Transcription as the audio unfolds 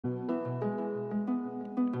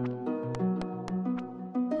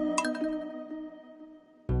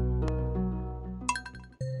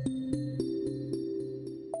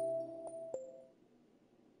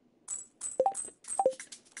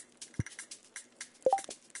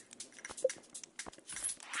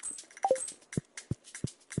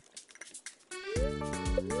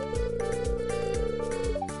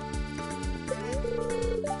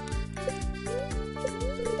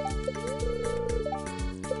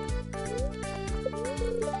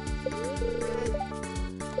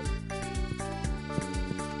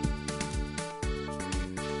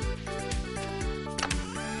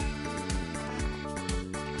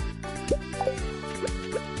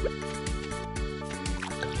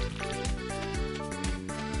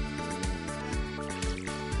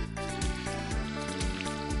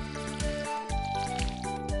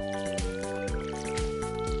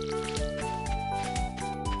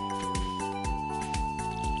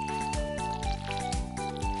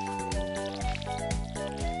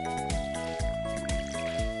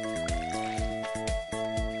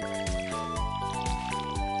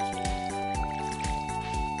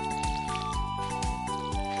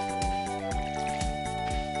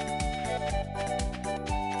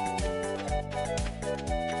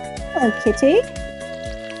Hello, kitty.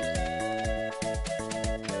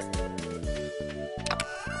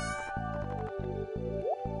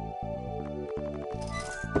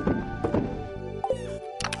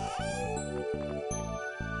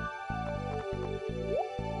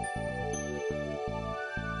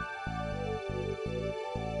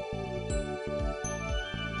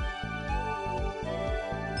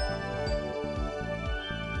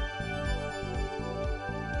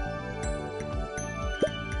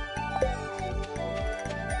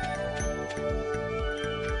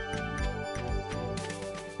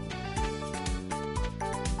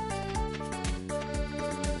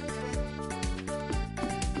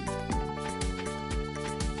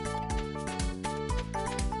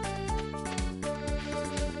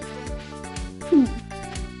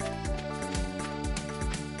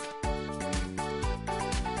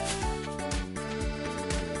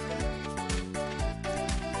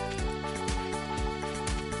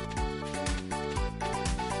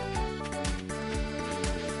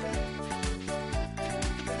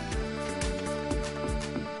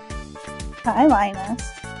 Hi, Linus.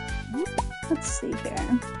 Let's see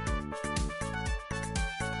here.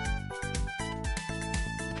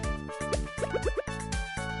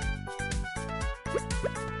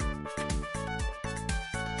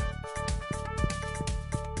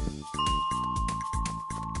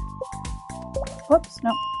 Whoops,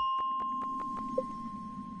 no.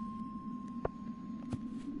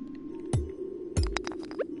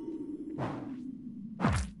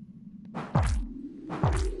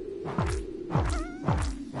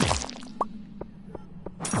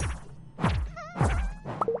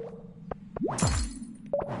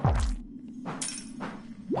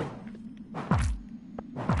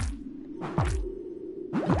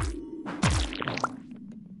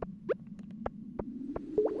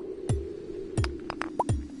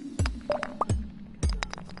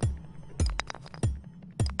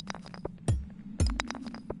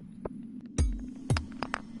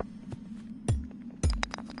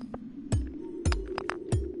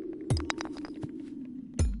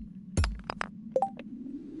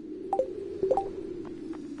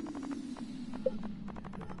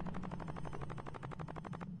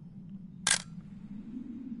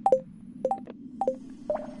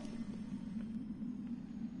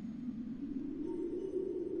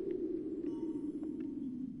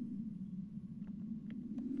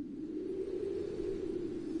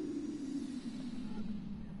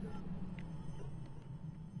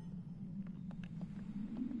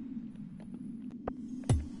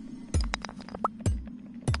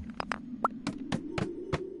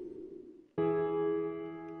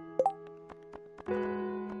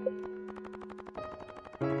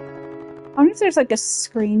 I wonder if there's like a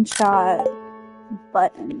screenshot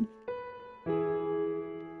button.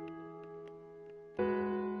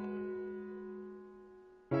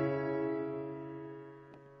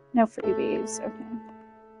 No freebies, okay.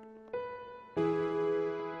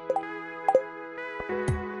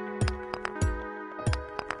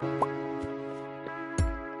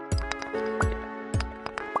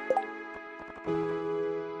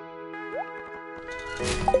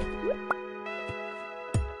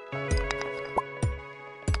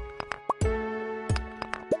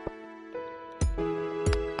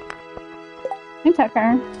 Hey,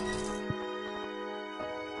 Tucker.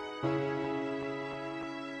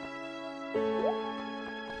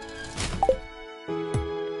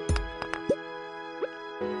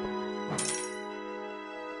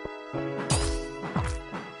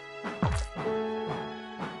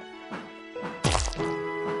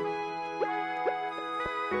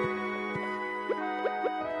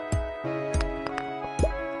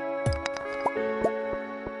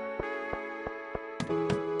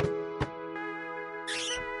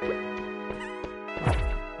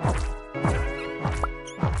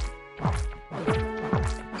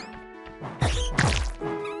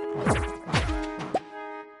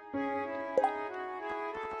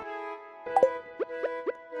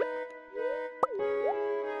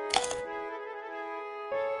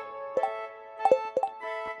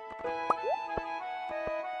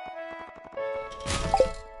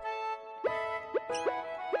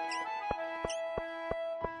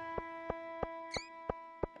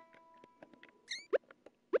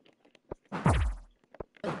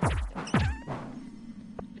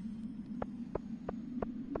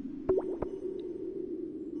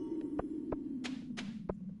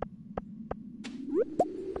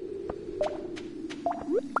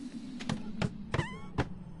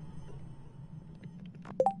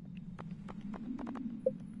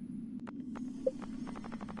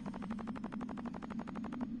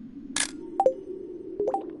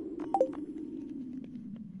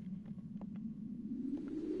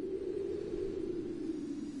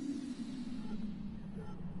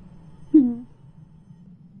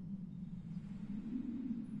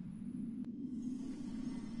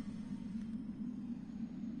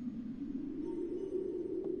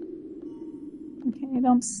 Okay, I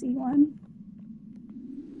don't see one.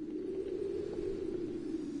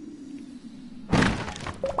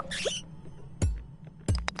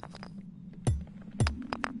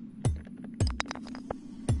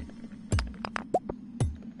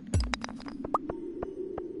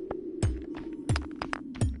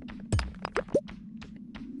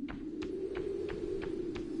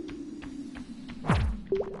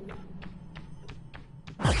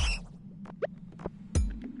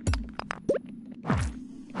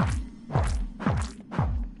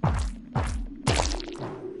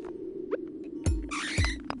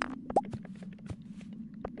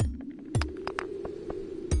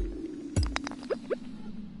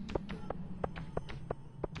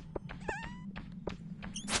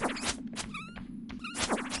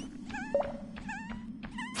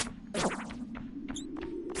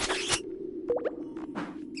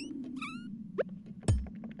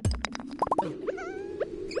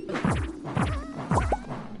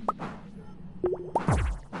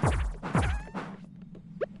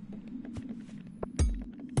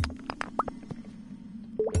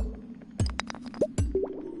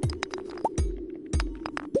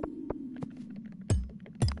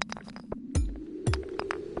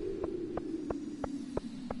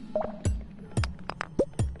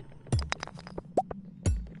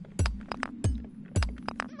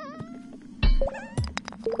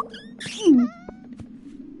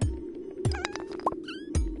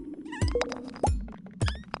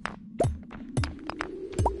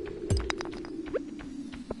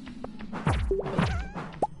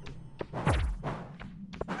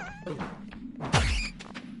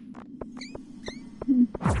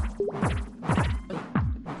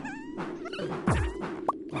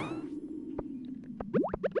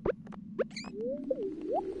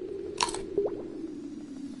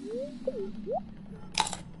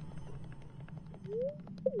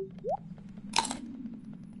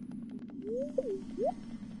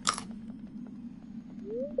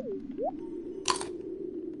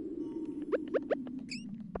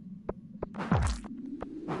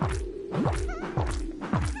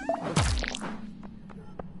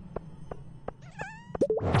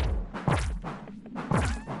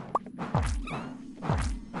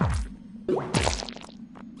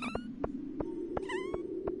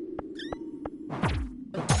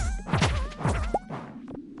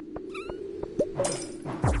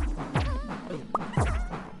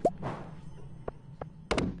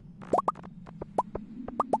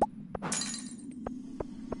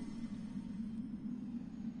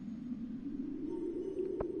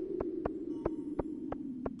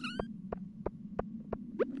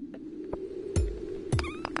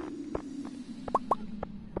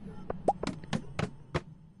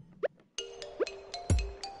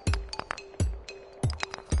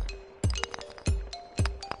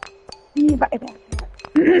 I need to buy back that.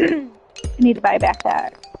 I need to buy back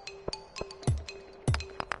that.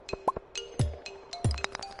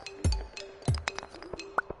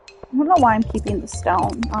 I don't know why I'm keeping the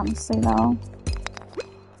stone, honestly, though.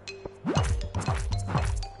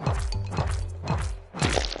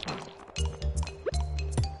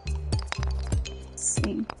 Let's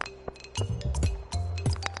see.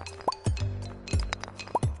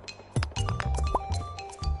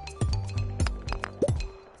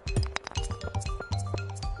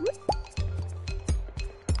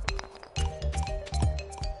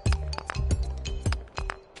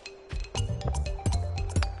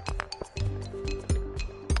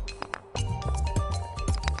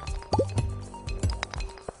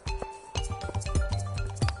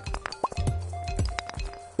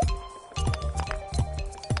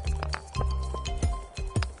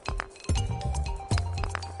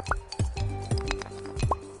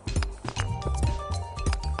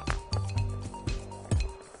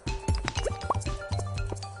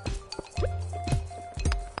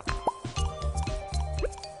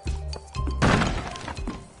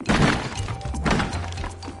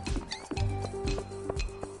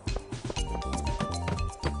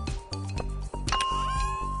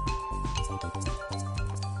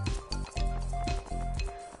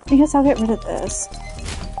 I guess I'll get rid of this.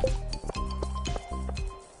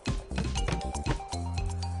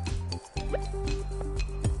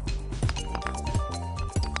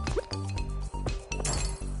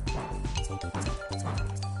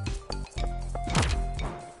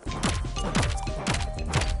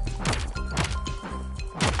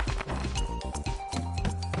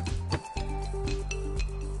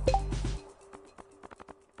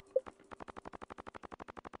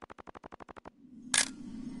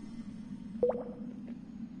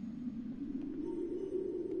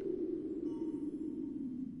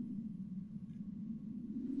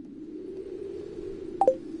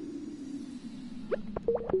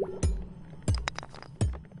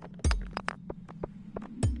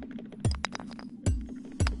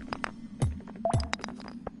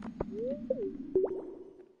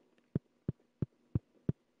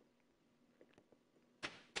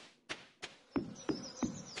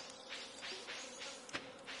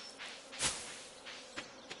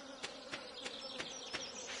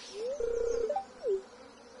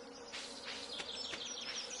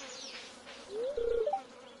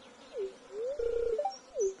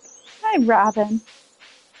 Robin.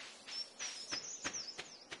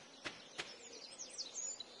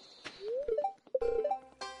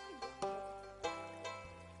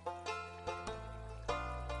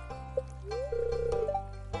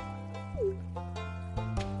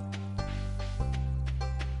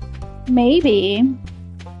 Maybe.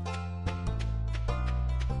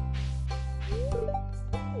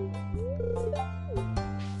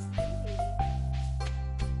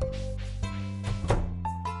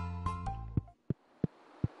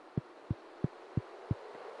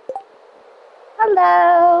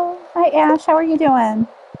 Hello. Hi, Ash. How are you doing?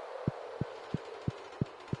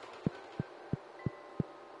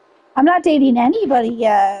 I'm not dating anybody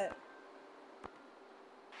yet.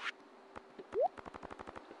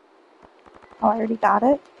 Oh, I already got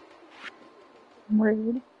it.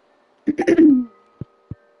 Rude.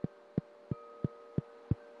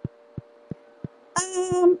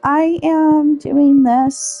 I am doing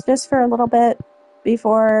this just for a little bit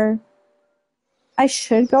before I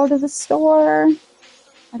should go to the store.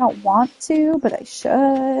 I don't want to, but I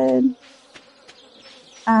should.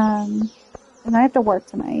 And I have to work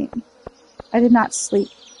tonight. I did not sleep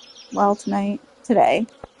well today.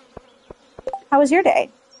 How was your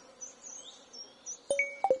day?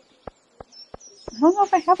 I don't know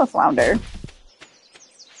if I have a flounder.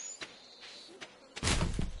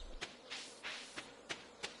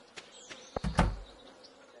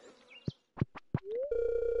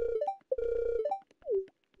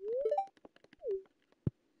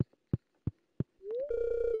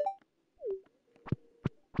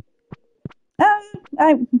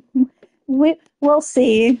 We'll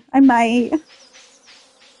see. I might.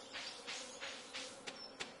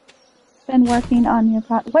 Been working on your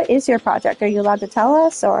project. What is your project? Are you allowed to tell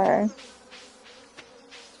us, or?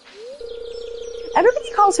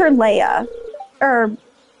 Everybody calls her Leia. Or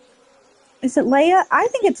is it Leia? I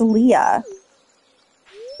think it's Leah.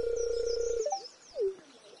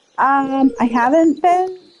 I haven't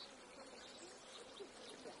been.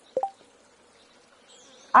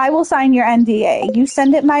 I will sign your NDA. You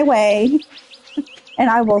send it my way, and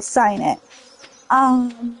I will sign it. Oh,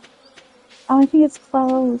 I think it's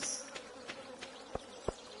close.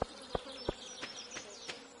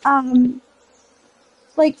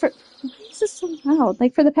 Like why is this so loud?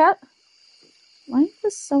 Like for the pet? Why is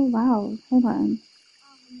this so loud? Hold on.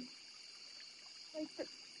 Like for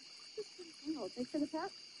the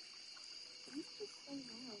pet? Why is this so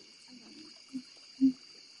loud? Hold on.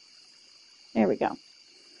 There we go.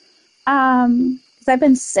 Because I've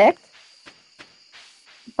been sick,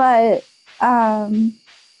 but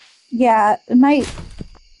yeah,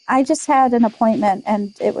 I just had an appointment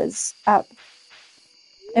and it was up.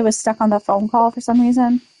 It was stuck on the phone call for some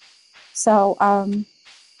reason. So,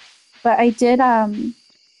 but I did, I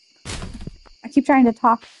keep trying to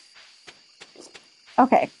talk.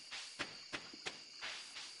 Okay.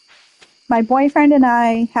 My boyfriend and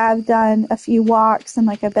I have done a few walks, and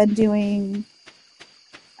like I've been doing,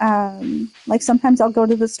 like sometimes I'll go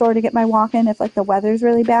to the store to get my walk in if like the weather's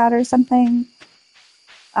really bad or something.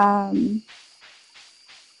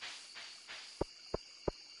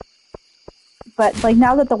 But like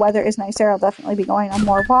now that the weather is nicer, I'll definitely be going on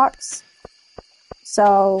more walks.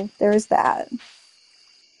 So there's that.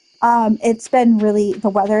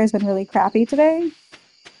 The weather has been really crappy today.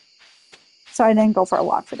 So I didn't go for a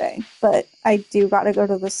walk today, but I do got to go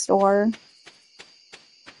to the store.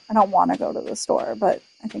 I don't want to go to the store, but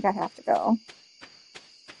I think I have to go.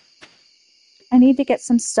 I need to get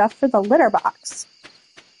some stuff for the litter box.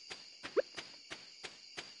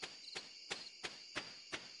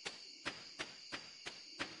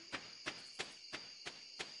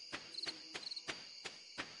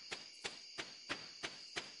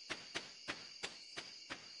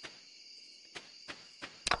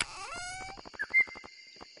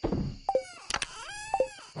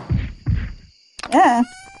 Yeah.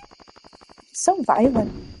 So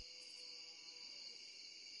violent.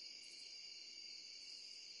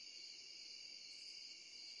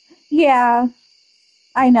 Yeah,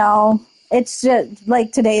 I know. It's just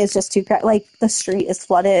like today is just too like the street is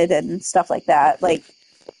flooded and stuff like that. Like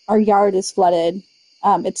our yard is flooded.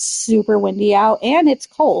 It's super windy out and it's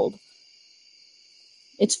cold.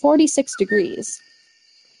 It's 46 degrees.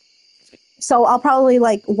 So I'll probably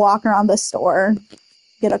like walk around the store,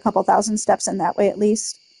 get a couple thousand steps in that way at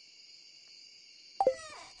least.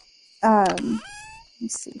 Let me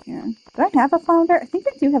see here. Do I have a flounder? I think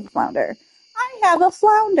I do have a flounder. I have a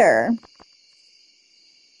flounder.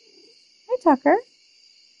 Hi, Tucker.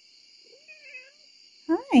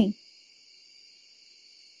 Hi.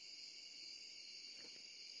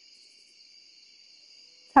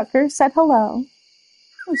 Tucker said hello.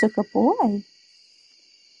 Who's a good boy?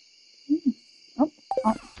 Oh,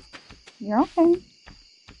 oh, you're okay.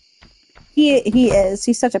 He is.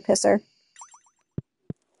 He's such a pisser.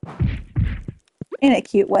 In a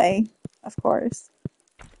cute way, of course.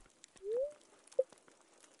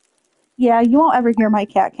 Yeah, you won't ever hear my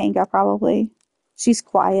cat Kanga, probably. She's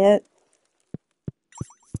quiet.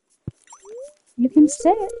 You can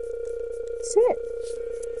sit. Sit.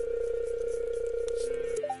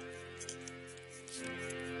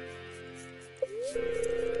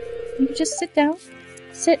 You just sit down.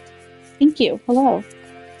 Sit. Thank you. Hello.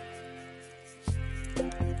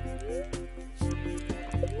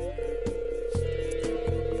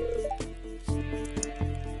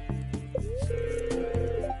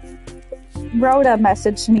 Rhoda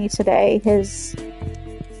messaged me today. His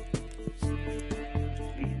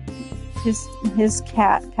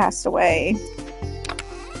cat passed away,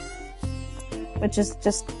 which is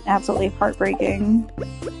just absolutely heartbreaking.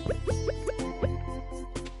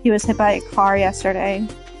 He was hit by a car yesterday.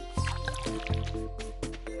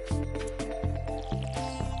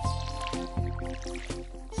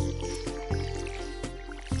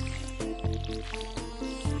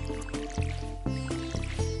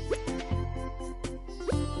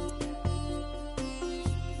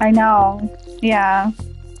 I know. Yeah.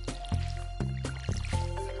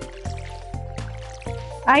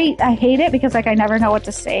 I hate it because like I never know what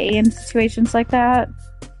to say in situations like that.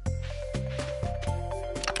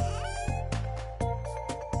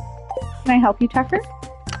 Can I help you, Tucker?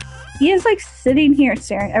 He is like sitting here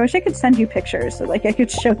staring. I wish I could send you pictures so like I could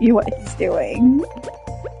show you what he's doing.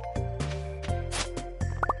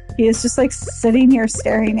 He is just like sitting here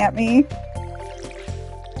staring at me.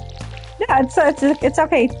 Yeah, it's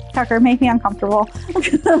okay, Tucker. Make me uncomfortable.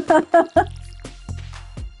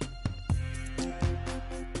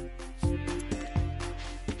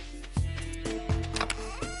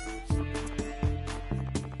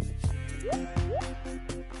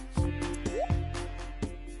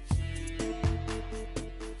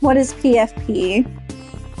 What is PFP?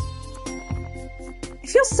 I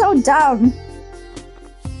feel so dumb.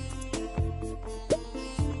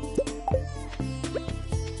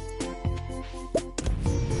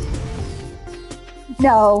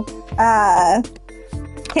 No,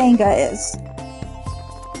 Kanga is.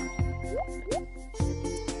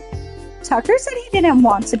 Tucker said he didn't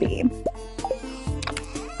want to be.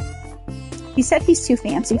 He said he's too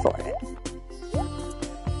fancy for it.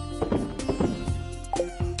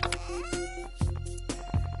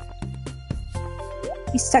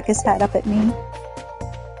 He stuck his head up at me.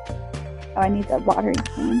 Oh, I need the watering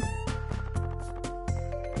can.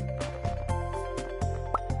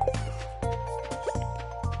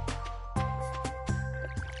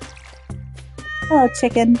 Hello,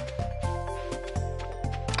 chicken.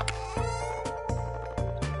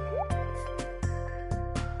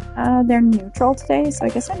 They're neutral today, so I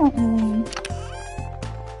guess I don't really...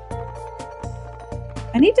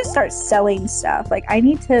 I need to start selling stuff. Like, I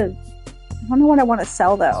don't know what I want to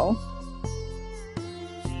sell, though.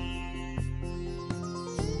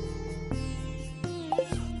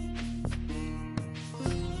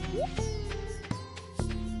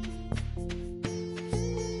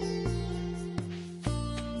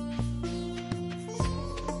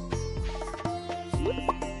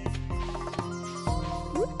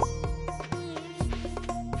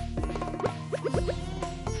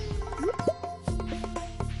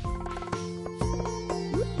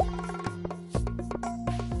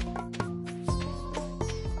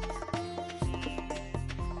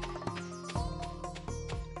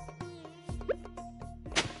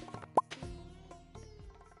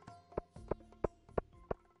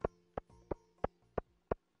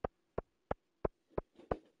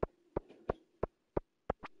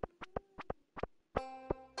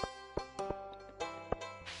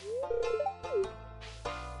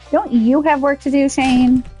 Don't you have work to do,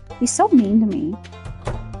 Shane? He's so mean to me.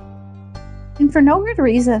 And for no good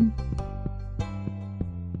reason.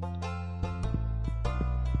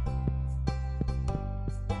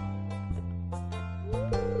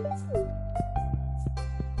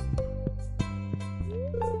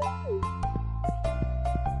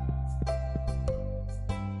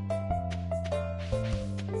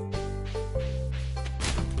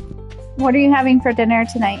 What are you having for dinner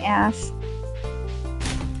tonight, Ash?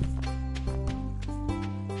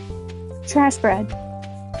 Trash bread.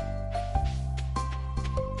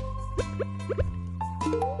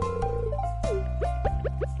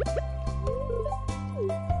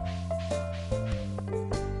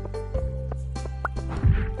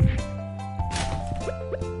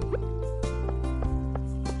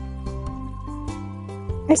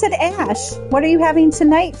 I said Ash. What are you having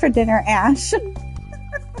tonight for dinner, Ash?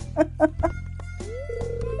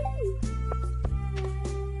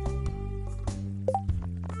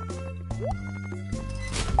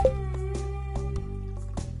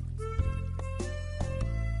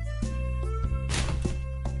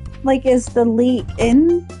 Like, is the leek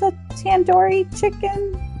in the tandoori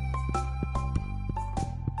chicken?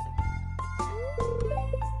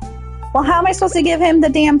 Well, how am I supposed to give him the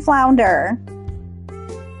damn flounder?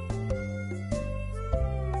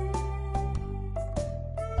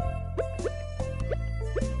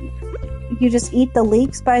 You just eat the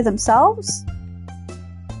leeks by themselves?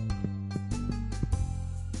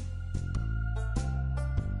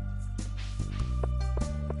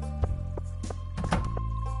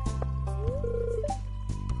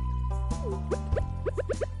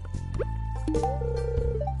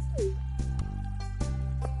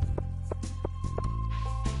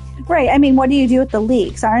 Right, I mean, what do you do with the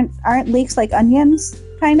leeks? Aren't leeks like onions,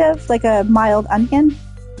 kind of? Like a mild onion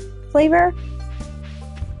flavor?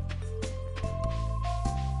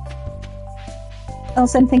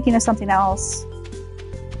 Else I'm thinking of something else.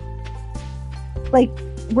 Like,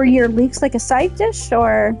 were your leeks like a side dish,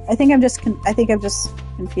 or I think I'm just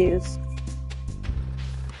confused.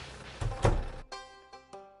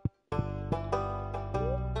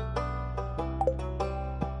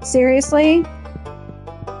 Seriously?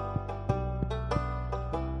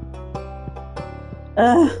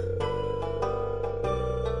 Ugh.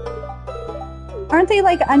 Aren't they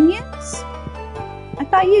like onions? I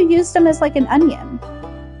thought you used them as like an onion.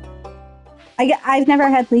 I've never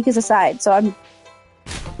had leek as a side, so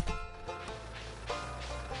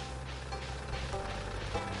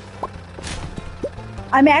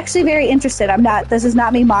I'm actually very interested. This is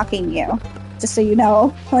not me mocking you. Just so you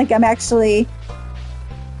know. Like, I'm actually...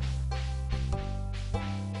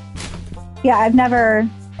 Yeah,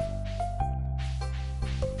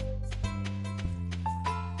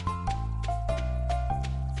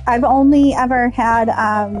 I've only ever had,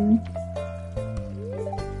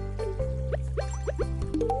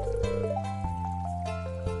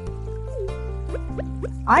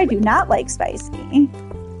 I do not like spicy.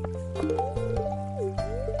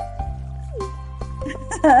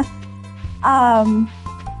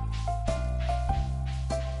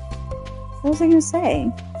 What was I gonna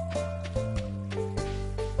say?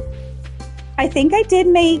 I think I did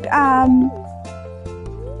make, dang.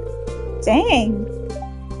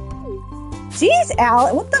 Jeez,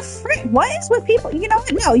 Al, what the frick? What is with people? You know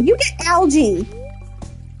what? No, you get algae.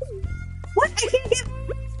 What? I can't get...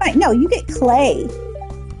 Fine, no, you get clay.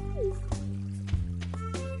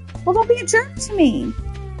 Well, don't be a jerk to me.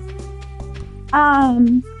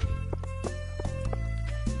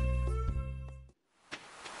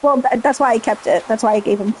 Well, that's why I kept it. That's why I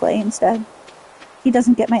gave him clay instead. He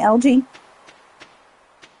doesn't get my algae.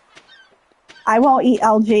 I won't eat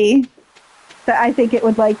algae. But I think it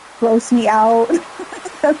would, like, gross me out.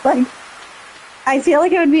 That's like... I feel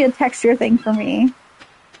like it would be a texture thing for me.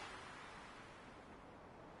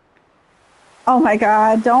 Oh my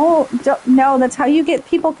god, don't no, that's how you get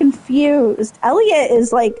people confused. Elliot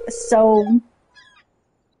is, like, so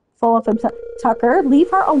full of himself. Tucker,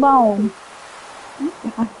 leave her alone. Oh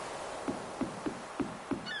god.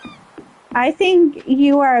 I think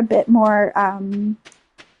you are a bit more,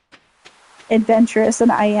 adventurous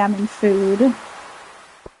than I am in food.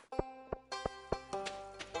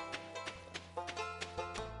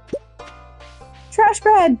 Trash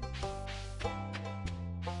bread!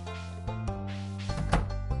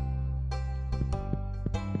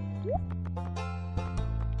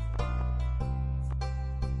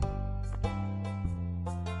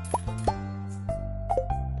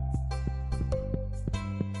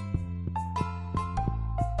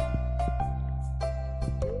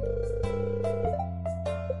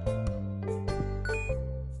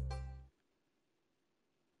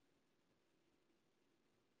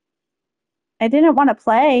 I didn't want to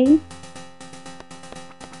play.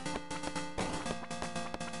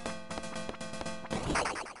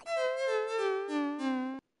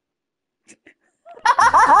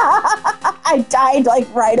 I died like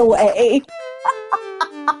right away.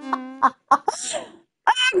 Oh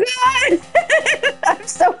god! I'm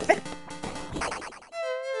so bad.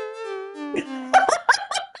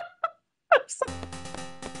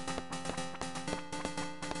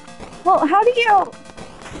 Well, how do you...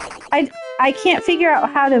 I can't figure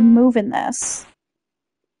out how to move in this.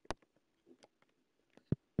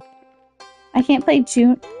 I can't play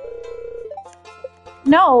June.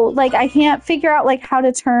 No, like, I can't figure out, like, how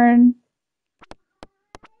to turn...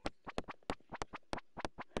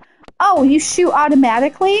 Oh, you shoot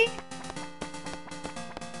automatically?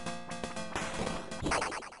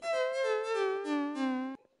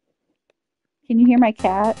 hear my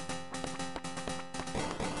cat?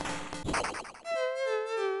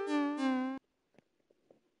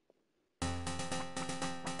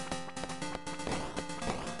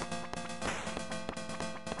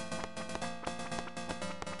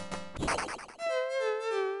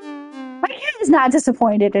 My cat is not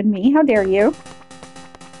disappointed in me. How dare you?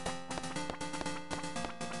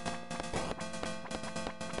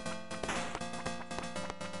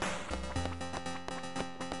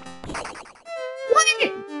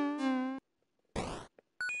 What?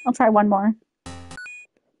 I'll try one more.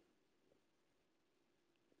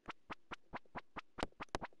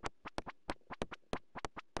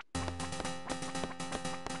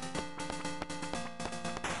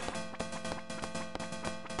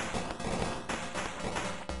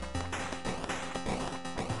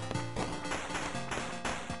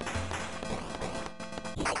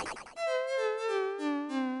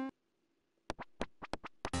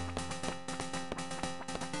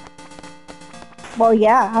 Well,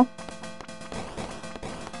 yeah.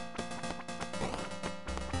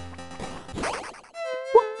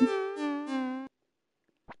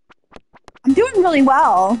 I'm doing really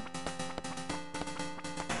well.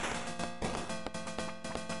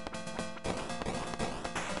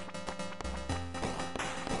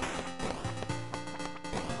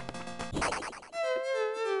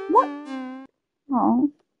 What?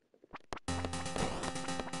 Oh.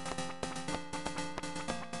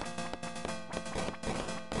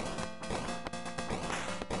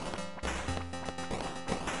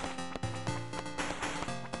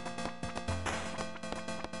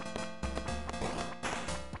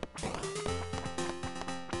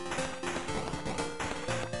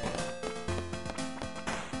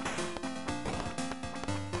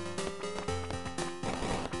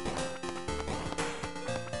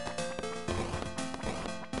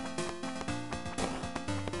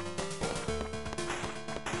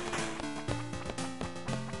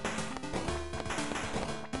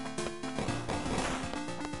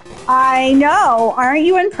 I know. Aren't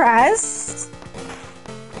you impressed?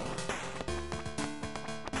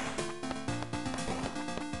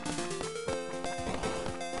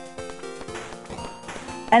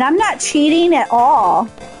 And I'm not cheating at all.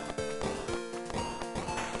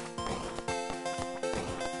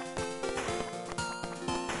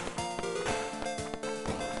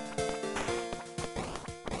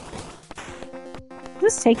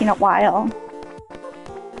 This is taking a while.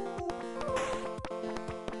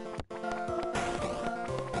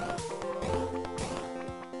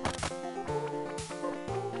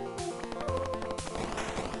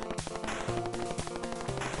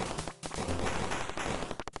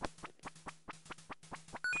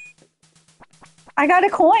 I got a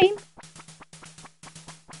coin.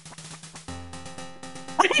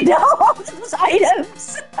 I know all those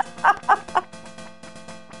items.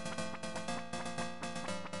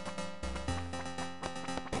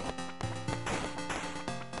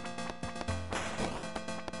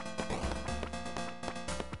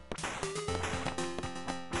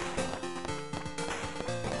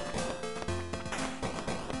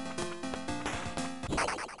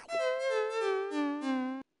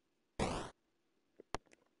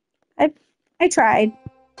 I tried.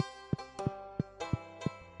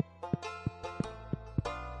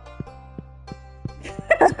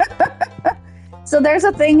 So there's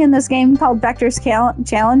a thing in this game called Vector's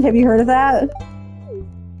Challenge. Have you heard of that?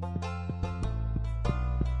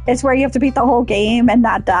 It's where you have to beat the whole game and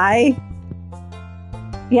not die.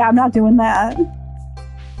 Yeah, I'm not doing that.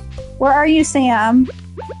 Where are you, Sam?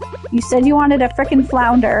 You said you wanted a frickin'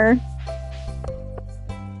 flounder.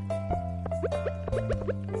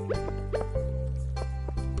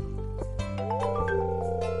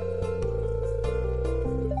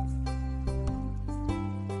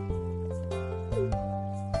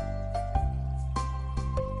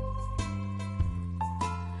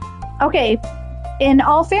 Okay, in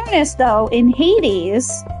all fairness, though, in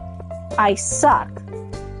Hades, I suck.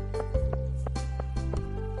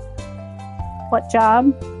 What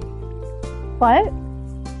job? What?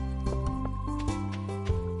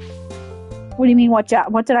 What do you mean, what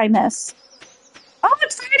job? What did I miss? Oh,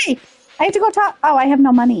 it's Friday! I have to go talk. Oh, I have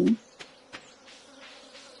no money.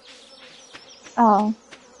 Oh,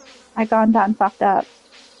 I done fucked up.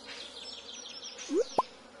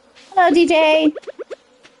 Hello, DJ.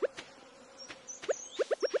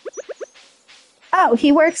 Oh,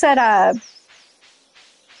 he works at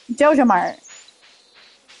Jojo Mart.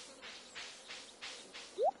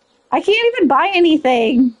 I can't even buy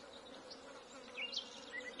anything.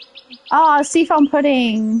 Oh, seafoam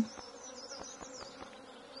pudding.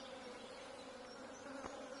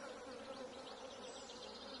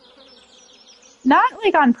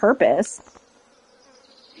 like on purpose.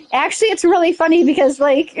 Actually, it's really funny because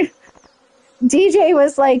like DJ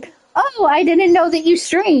was like, "Oh, I didn't know that you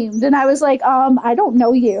streamed," and I was like, I don't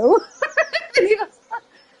know you." And he was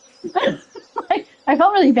like, I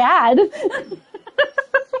felt really bad.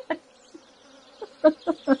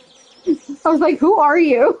 I was like, "Who are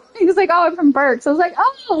you?" He was like, "Oh, I'm from Berks." I was like,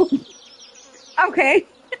 "Oh, okay."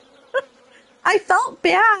 I felt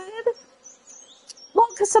bad. Well,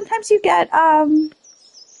 because sometimes you get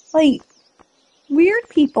like weird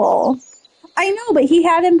people. I know, but he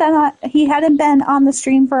hadn't been on the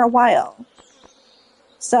stream for a while,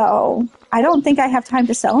 so I don't think I have time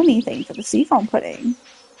to sell anything for the seafoam pudding.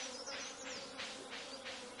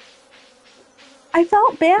 I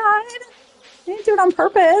felt bad. I didn't do it on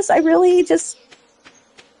purpose. I really just.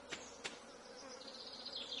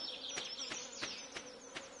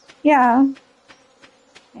 Yeah.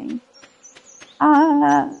 Okay.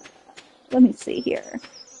 Uh, Let me see here.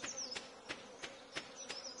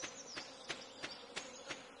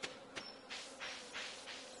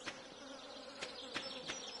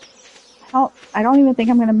 I don't even think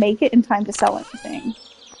I'm going to make it in time to sell anything.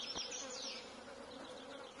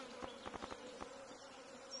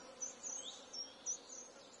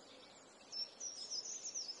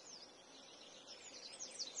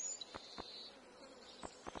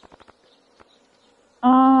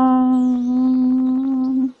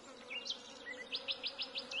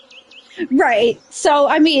 Right. So,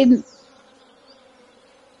 I mean,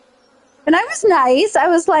 and I was nice. I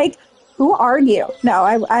was like, "Who are you?" No,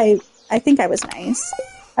 I think I was nice.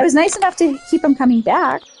 I was nice enough to keep him coming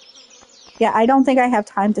back. Yeah, I don't think I have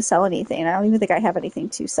time to sell anything. I don't even think I have anything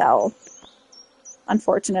to sell,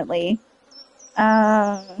 unfortunately.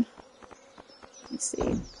 Let me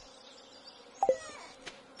see.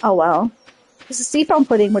 Oh, well. Because the seafoam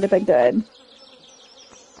pudding would have been good,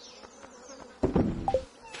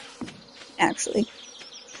 actually.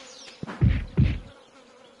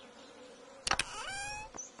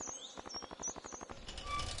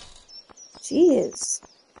 Jeez.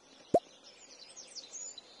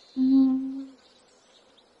 Mm.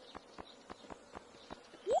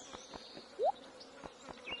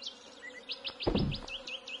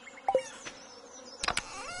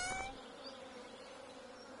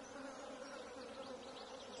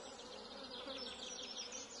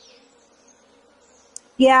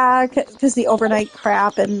 Yeah, because the overnight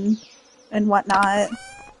crap and whatnot.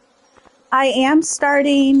 I am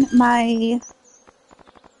starting my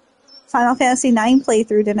Final Fantasy IX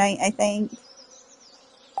playthrough tonight, I think.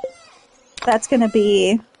 That's gonna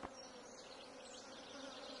be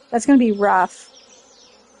rough.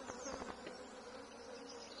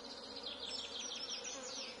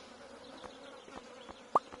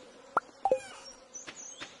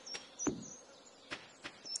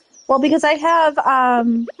 Well, because I have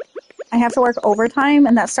to work overtime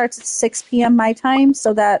and that starts at 6 p.m. my time,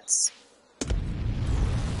 so that's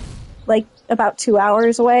like about 2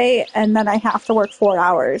 hours away, and then I have to work 4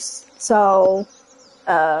 hours. So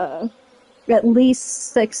at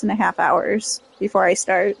least 6.5 hours before I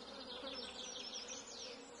start.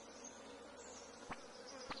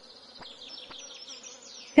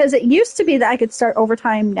 Because it used to be that I could start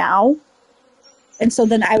overtime now, and so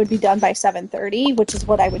then I would be done by 7:30, which is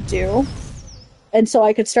what I would do. And so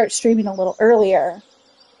I could start streaming a little earlier.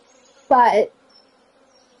 But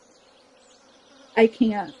I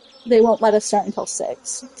can't. They won't let us start until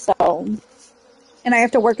 6. So, and I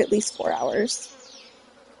have to work at least 4 hours.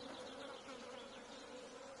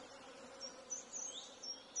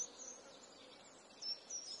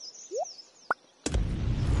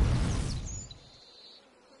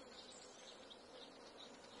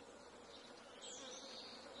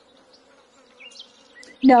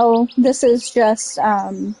 No, this is just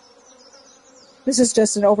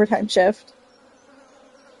an overtime shift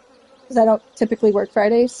because I don't typically work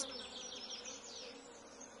Fridays.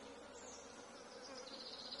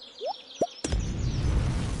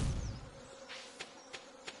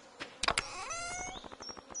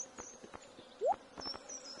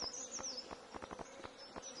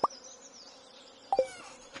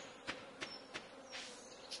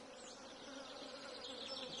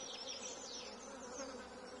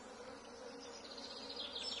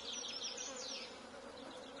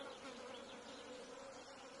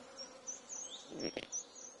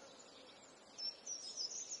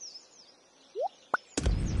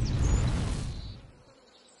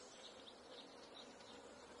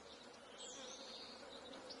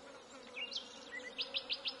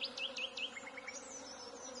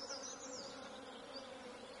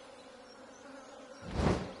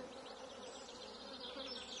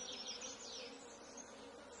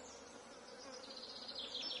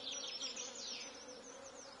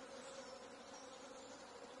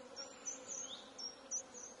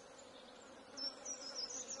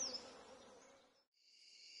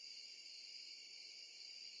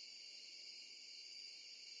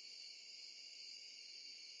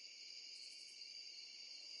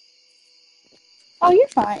 Oh, you're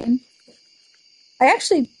fine. I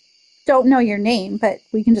actually don't know your name, but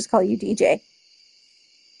we can just call you DJ.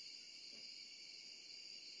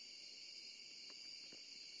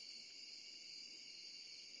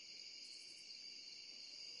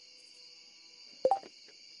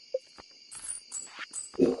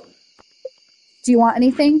 Do you want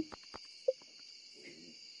anything?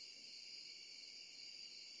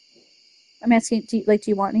 I'm asking, do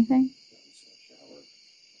you want anything?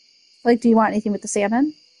 Like, do you want anything with the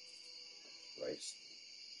salmon? Rice.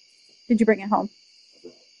 Did you bring it home?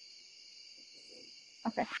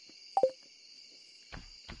 Okay.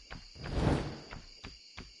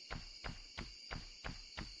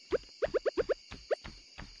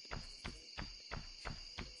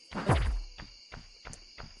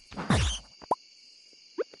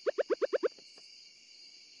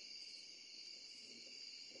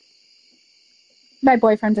 My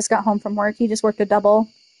boyfriend just got home from work. He just worked a double.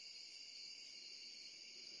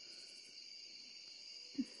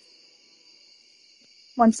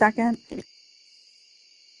 One second.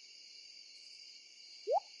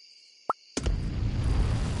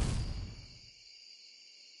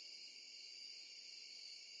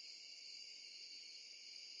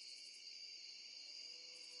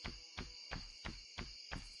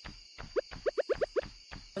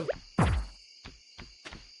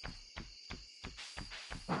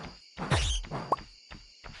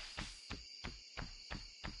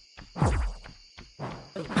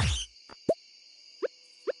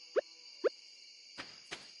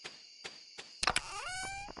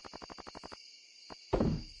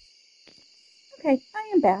 Okay,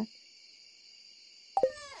 I am back.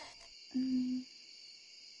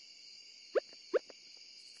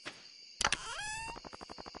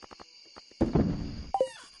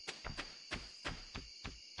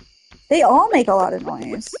 They all make a lot of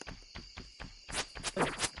noise.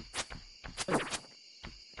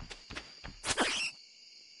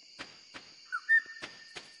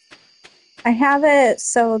 I have it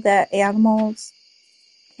so that animals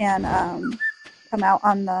can come out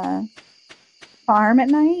on the farm at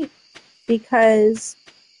night because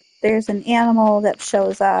there's an animal that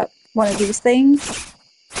shows up, one of these things.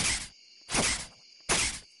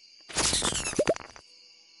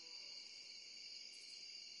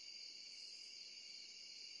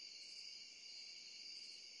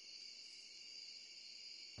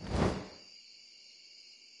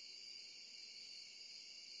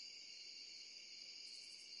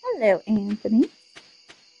 Hello, Anthony.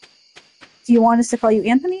 Do you want us to call you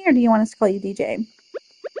Anthony or do you want us to call you DJ?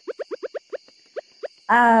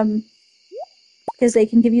 Because they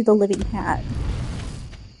can give you the living hat.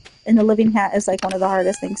 And the living hat is like one of the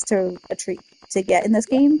hardest things to get in this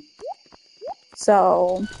game.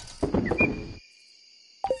 So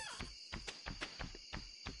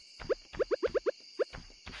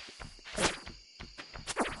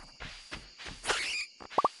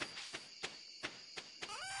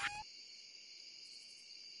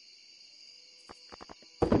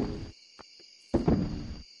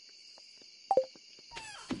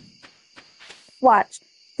watch.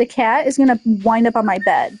 The cat is gonna wind up on my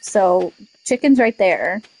bed. So chicken's right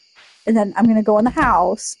there. And then I'm gonna go in the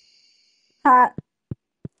house. Hot.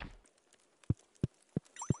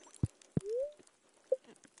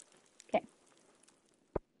 Okay.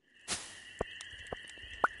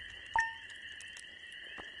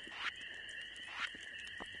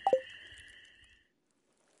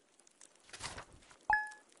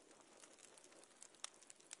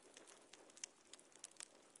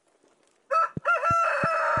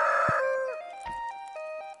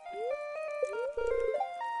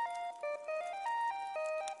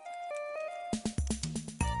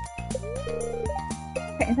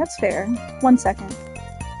 Okay, that's fair. 1 second.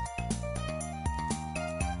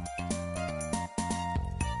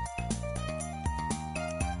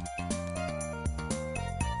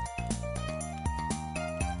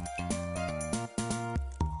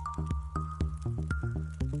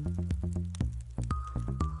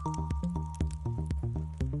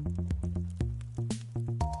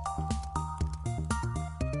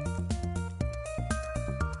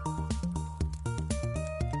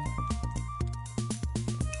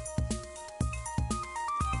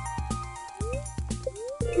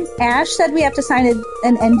 Ash said we have to sign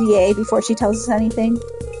an NDA before she tells us anything.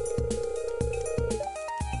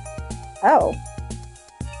 Oh.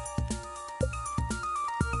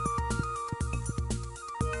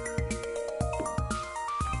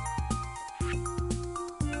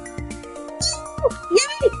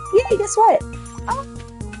 Yay! Yay, guess what? Oh.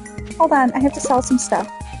 Hold on, I have to sell some stuff.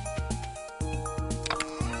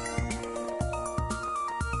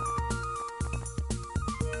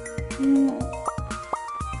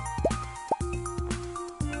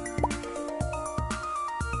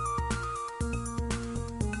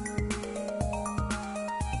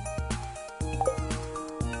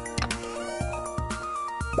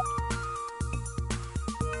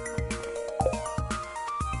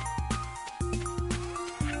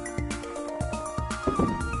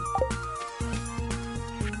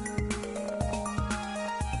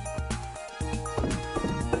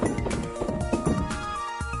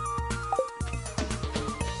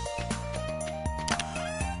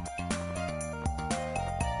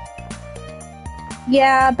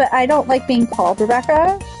 Yeah, but I don't like being called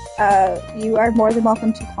Rebecca. You are more than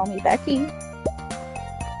welcome to call me Becky.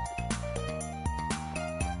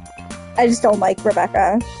 I just don't like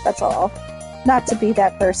Rebecca. That's all. Not to be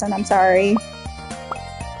that person, I'm sorry.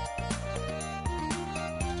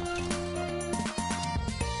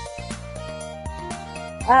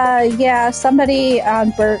 Yeah, somebody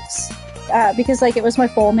on Burke's, because like it was my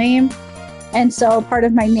full name, and so part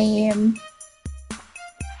of my name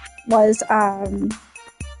was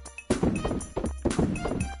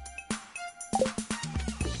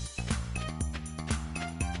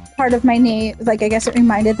part of my name, like I guess it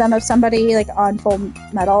reminded them of somebody like on Full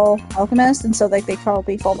Metal Alchemist, and so like they called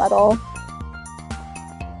me Full Metal.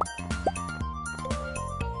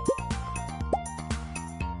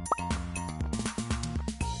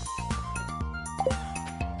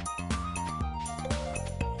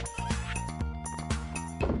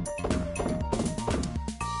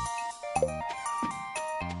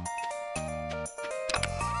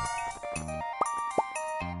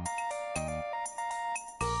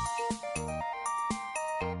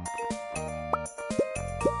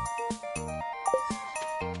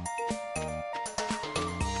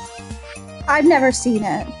 I've never seen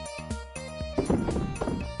it,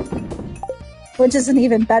 which is an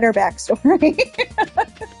even better backstory.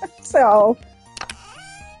 So,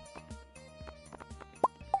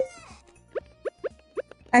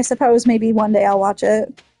 I suppose maybe one day I'll watch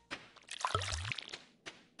it.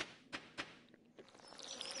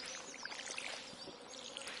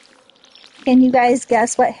 Can you guys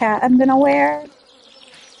guess what hat I'm gonna wear?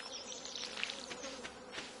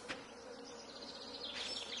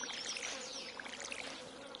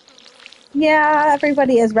 Yeah,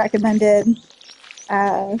 everybody has recommended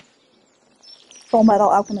uh, Full Metal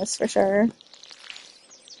Alchemist for sure.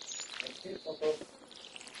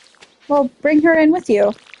 Well, bring her in with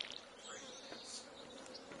you.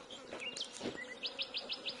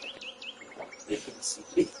 They can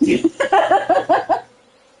see me.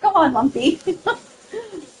 Come on, Lumpy.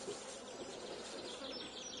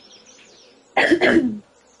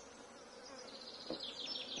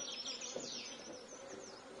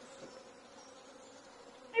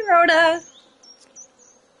 Hi, Rhoda.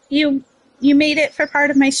 You made it for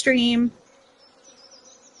part of my stream.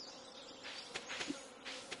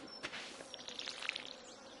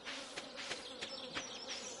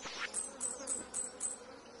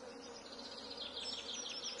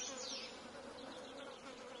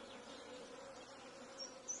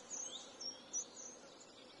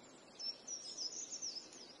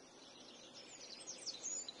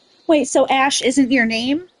 Wait, so Ash isn't your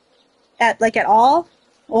name at all?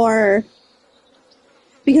 Or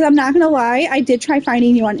because I'm not gonna lie, I did try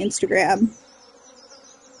finding you on Instagram.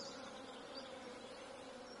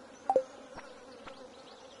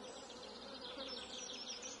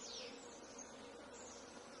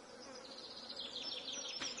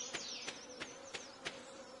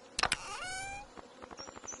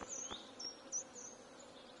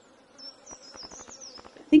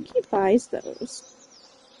 I think he buys those.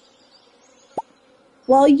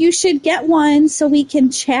 Well, you should get one so we can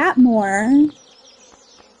chat more.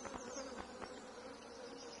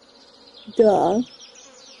 Duh.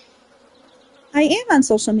 I am on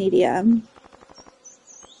social media.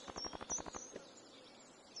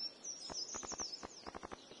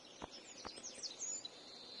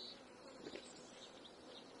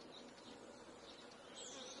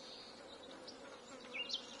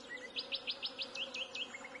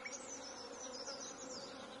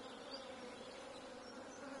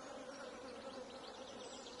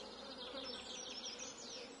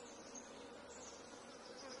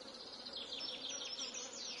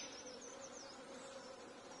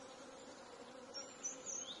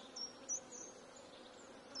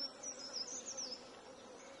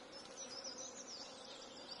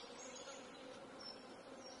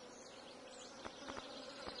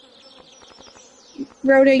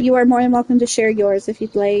 Rhoda, you are more than welcome to share yours if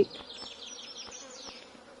you'd like.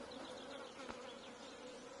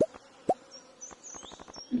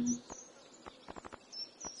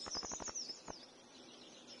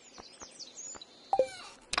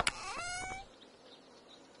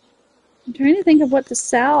 I'm trying to think of what to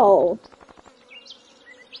sell.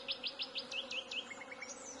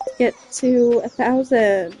 Get to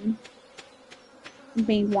 1,000. I'm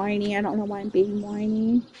being whiny. I don't know why I'm being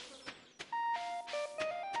whiny.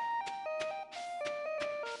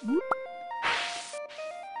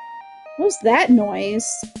 What was that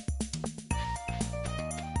noise?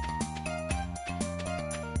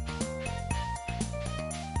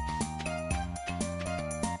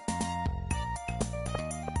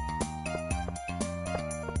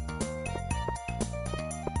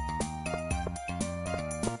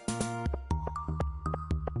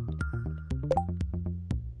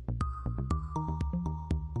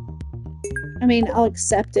 I mean, I'll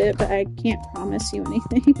accept it, but I can't promise you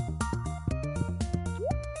anything.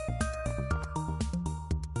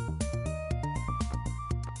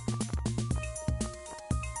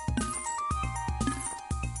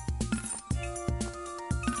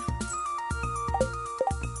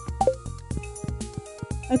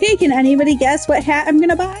 Okay, can anybody guess what hat I'm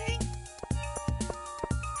gonna buy?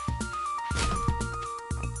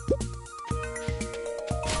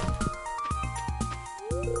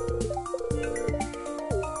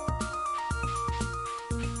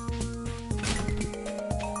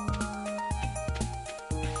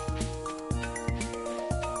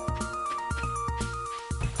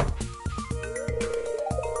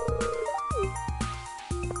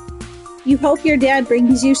 You hope your dad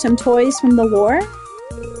brings you some toys from the war?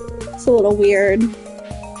 It's a little weird,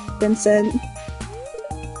 Vincent.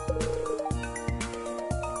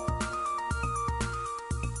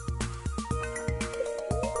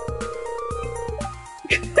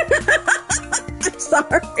 I'm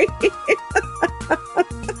sorry.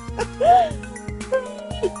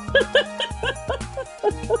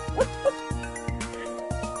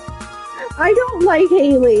 I don't like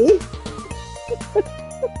Haley.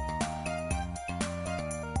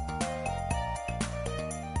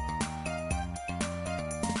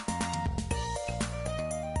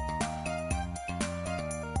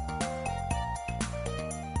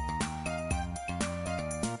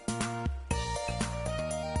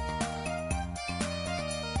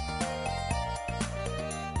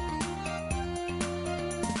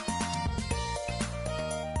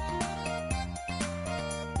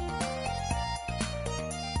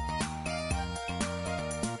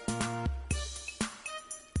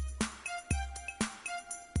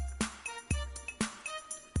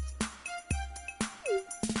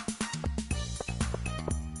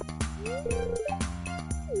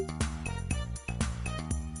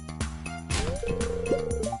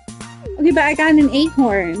 Okay, but I got an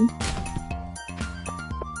acorn.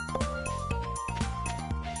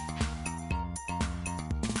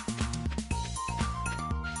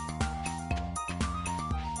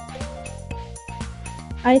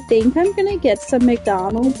 I think I'm gonna get some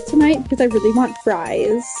McDonald's tonight because I really want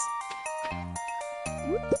fries.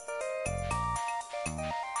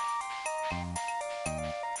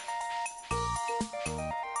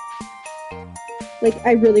 Like,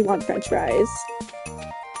 I really want French fries.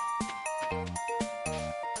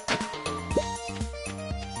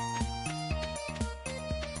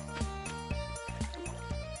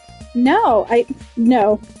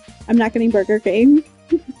 No, I'm not getting Burger King.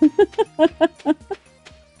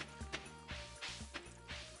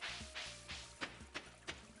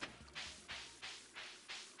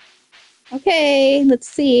 Okay, let's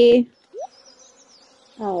see.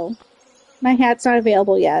 Oh, my hat's not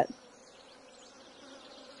available yet.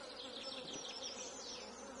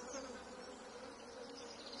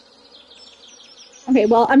 Okay,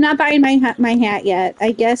 well, I'm not buying my hat yet.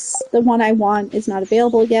 I guess the one I want is not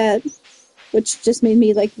available yet, which just made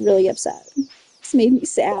me like really upset. This made me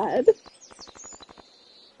sad.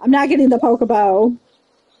 I'm not getting the Pokeball.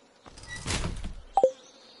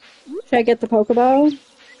 Should I get the Pokeball?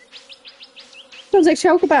 Sounds like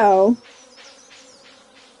Chocobo.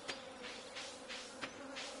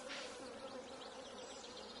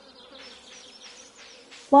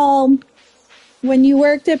 Well, when you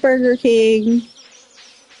worked at Burger King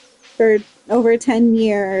for over 10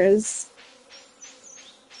 years,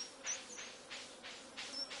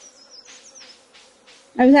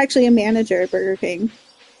 I was actually a manager at Burger King.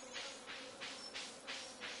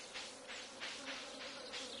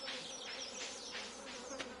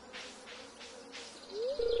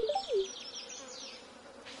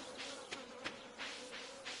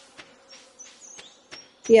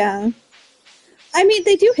 Yeah. I mean,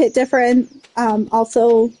 they do hit different.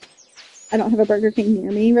 Also, I don't have a Burger King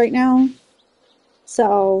near me right now.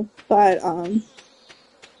 So, but, I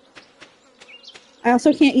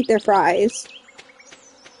also can't eat their fries.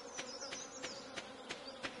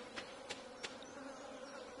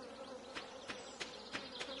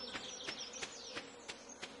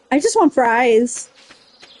 I just want fries.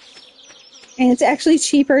 And it's actually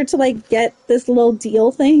cheaper to, like, get this little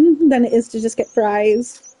deal thing than it is to just get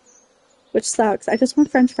fries. Which sucks. I just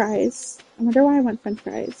want French fries. I wonder why I want French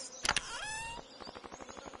fries.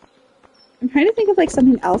 I'm trying to think of like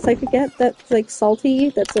something else I could get that's like salty.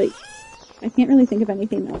 That's like I can't really think of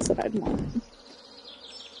anything else that I'd want.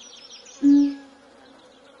 Mm.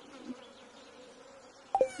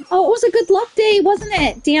 Oh, it was a good luck day, wasn't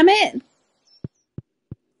it? Damn it!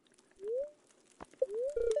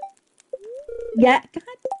 Yeah, god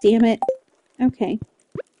damn it. Okay.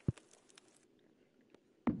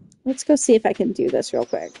 Let's go see if I can do this real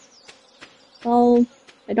quick. Well,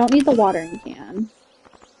 I don't need the watering can.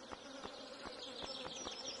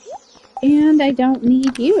 And I don't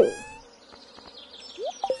need you.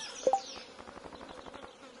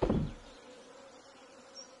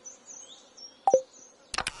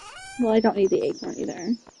 Well, I don't need the acorn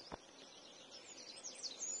either.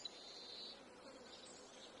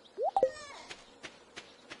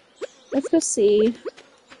 Let's go see.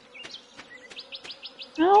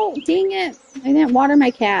 Oh, dang it. I didn't water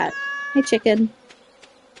my cat. Hi, chicken.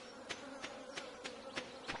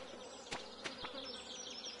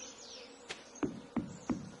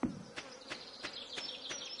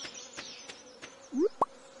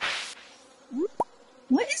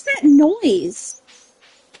 What is that noise?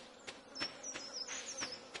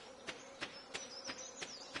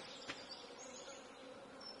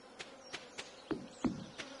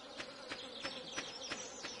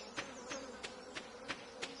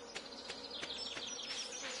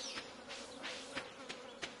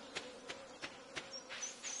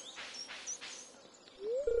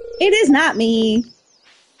 It is not me.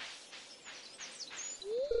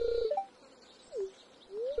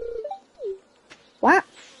 What?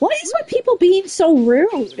 What is with people being so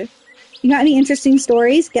rude? You got any interesting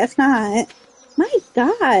stories? Guess not. My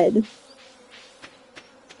God.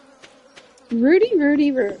 Rudy,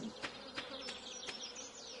 Rudy, Rude.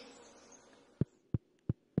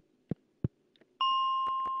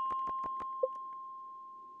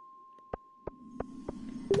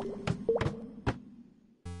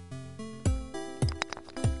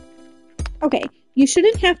 Okay, you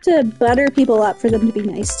shouldn't have to butter people up for them to be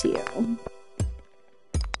nice to you.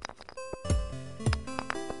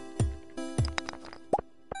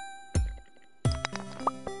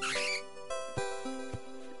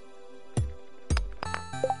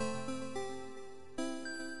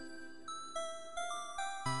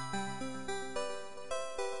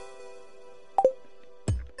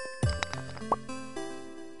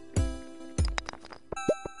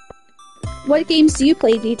 What games do you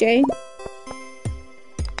play, DJ?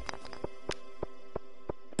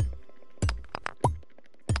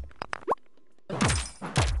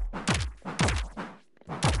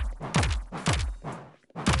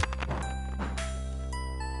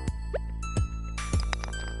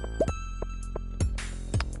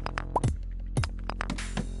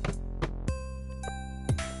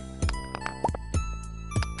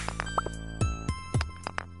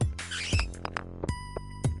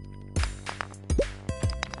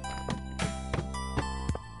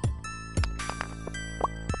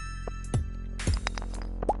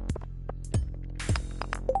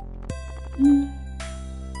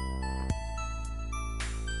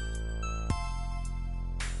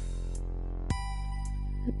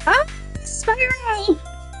 Ah, Spyro!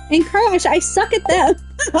 And Crush, I suck at them.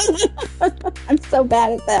 I'm so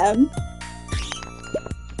bad at them.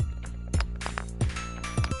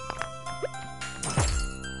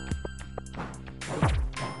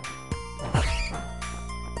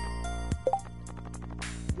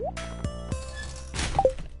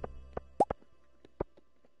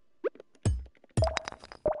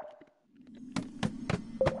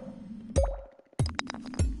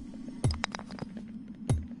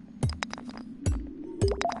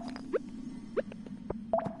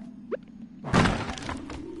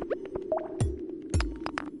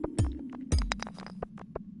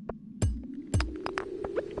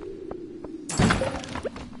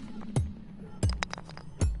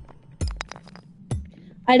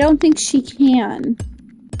 I don't think she can.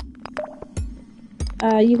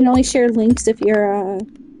 You can only share links if you're a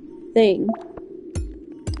thing.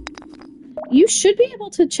 You should be able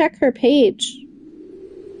to check her page,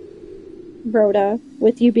 Rhoda,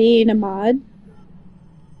 with you being a mod.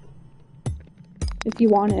 If you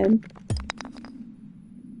wanted.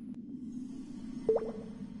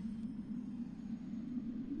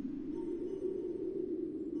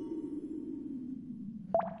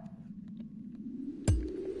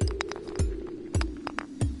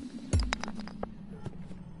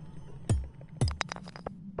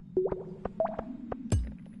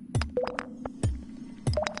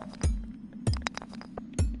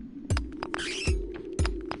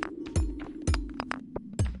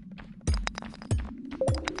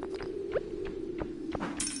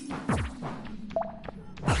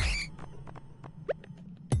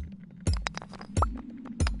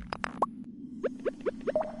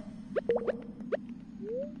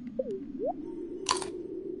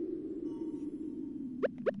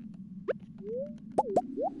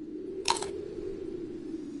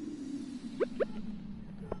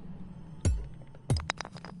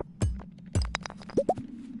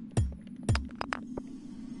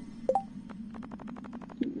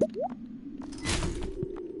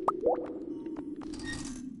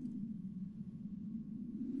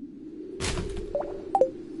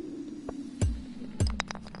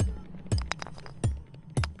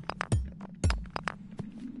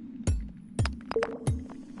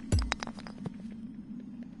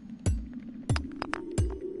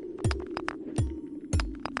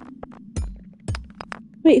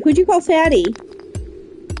 Wait, who'd you call fatty?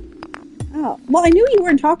 Oh, well, I knew you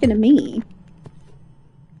weren't talking to me.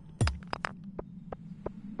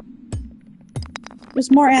 I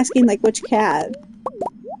was more asking, like, which cat.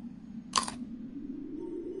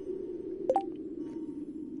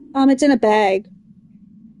 It's in a bag.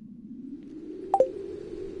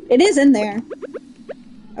 It is in there.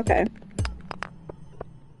 Okay.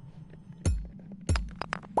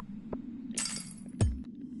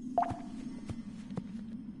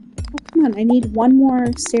 Oh, come on, I need one more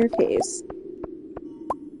staircase.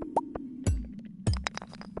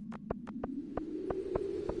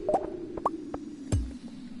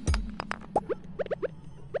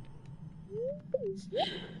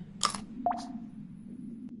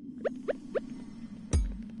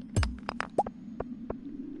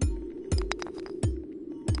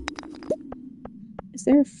 Is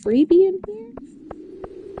there a freebie in here?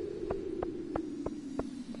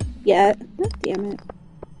 Yet. Oh, damn it.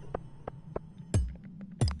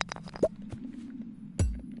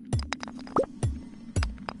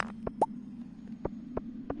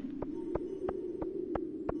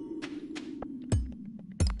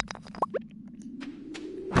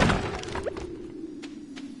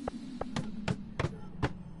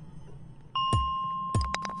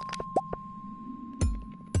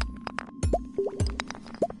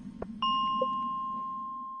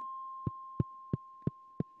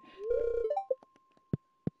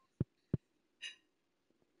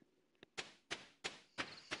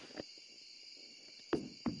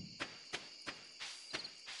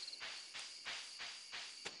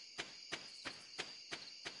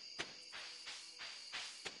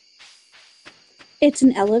 It's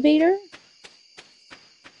an elevator? Do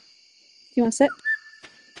you want to sit?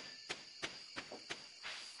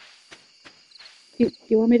 Do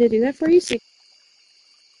you want me to do that for you?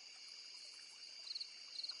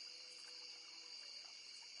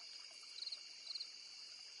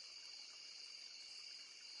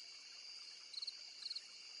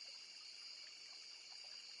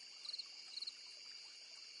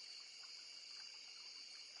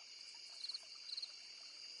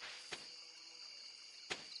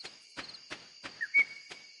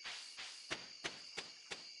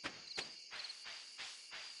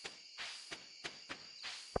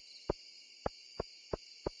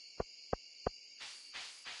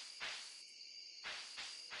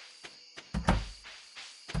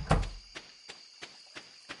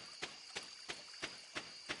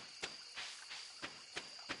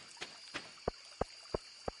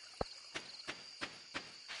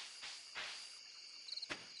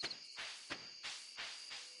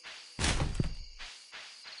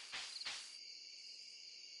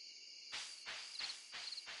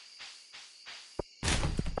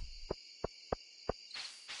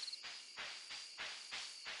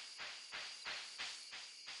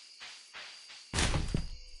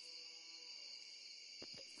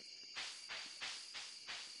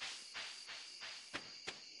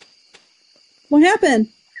 What happened?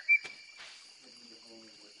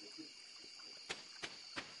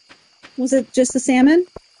 Was it just the salmon?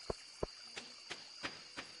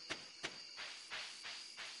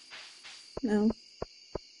 No.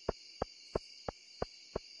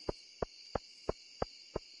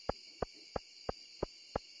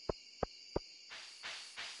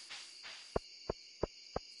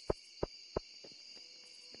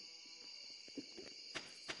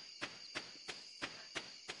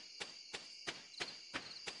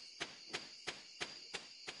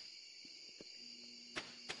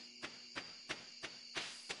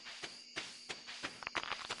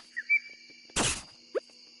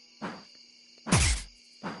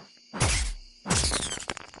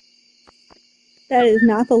 That is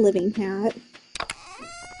not the living cat.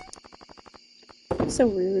 So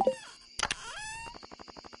rude.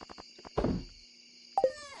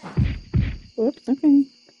 Whoops, okay.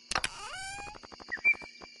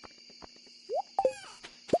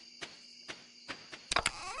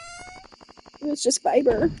 It was just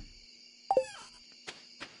fiber.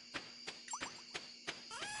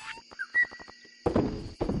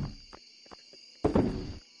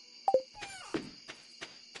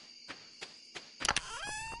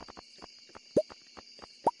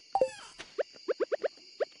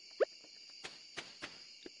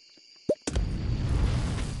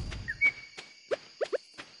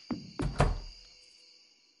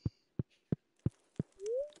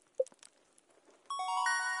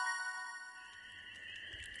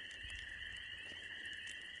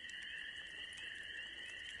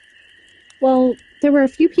 Well, there were a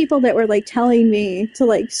few people that were like telling me to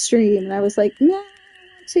like stream, and I was like, nah, I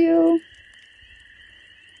don't want to.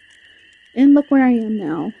 And look where I am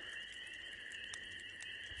now.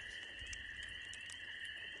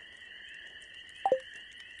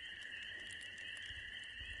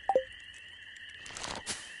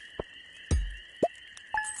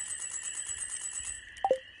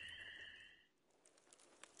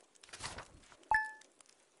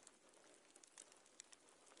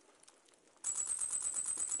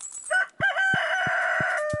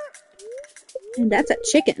 And that's a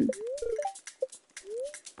chicken.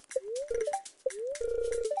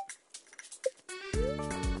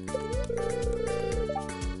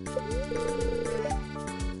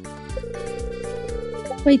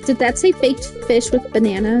 Wait, did that say baked fish with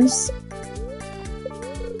bananas?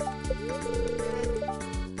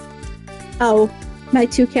 Oh, my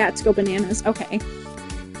two cats go bananas. Okay.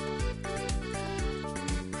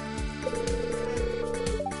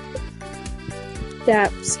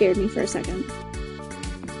 That scared me for a second.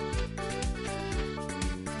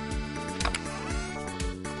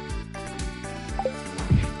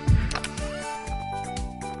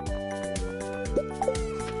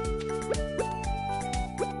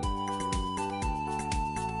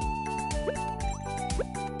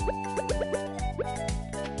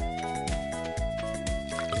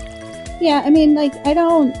 Yeah, I mean, like, I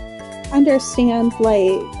don't understand,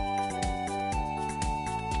 I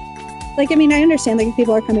mean, I understand, like, if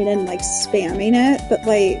people are coming in, like, spamming it, but,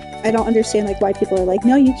 like, I don't understand, like, why people are like,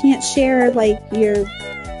 no, you can't share, like, your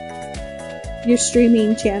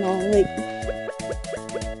streaming channel. Like,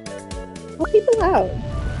 help people out.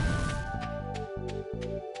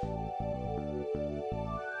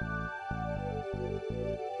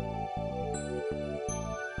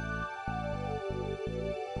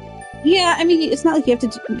 Yeah, I mean, it's not like you have to,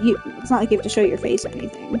 it's not like you have to show your face or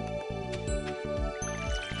anything.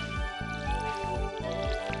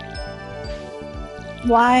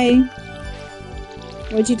 Why?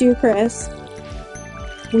 What'd you do, Chris?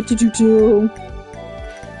 What did you do?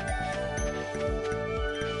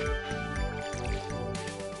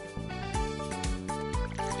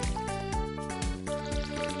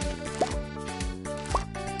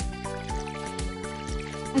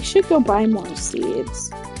 I should go buy more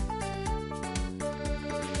seeds.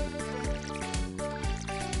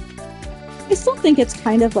 I still think it's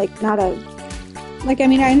kind of like not a, like, I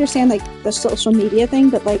mean, I understand like the social media thing,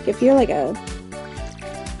 but like if you're like a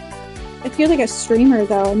streamer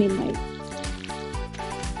though, I mean, like,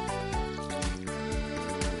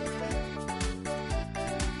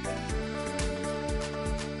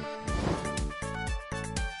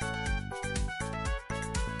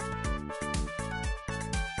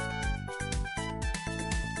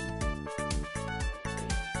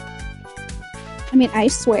 I mean, I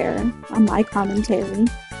swear on my commentary.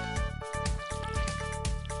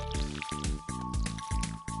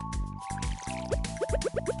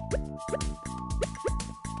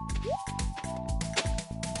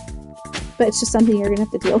 But it's just something you're gonna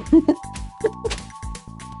have to deal with.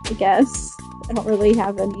 I guess. I don't really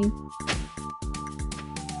have any.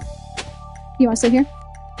 You want to sit here?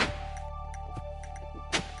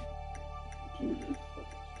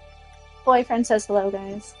 Boyfriend says hello,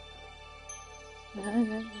 guys.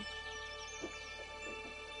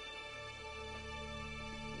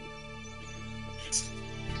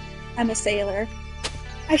 I'm a sailor.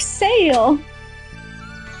 I sail!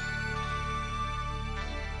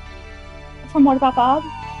 From What About Bob?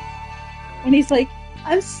 When he's like,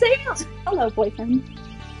 I'm sailing! Hello, boyfriend.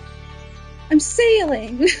 I'm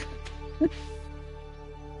sailing!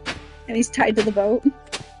 And he's tied to the boat.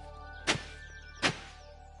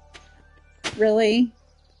 Really?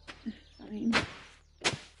 Fine.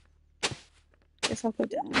 Guess I'll go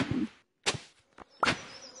down.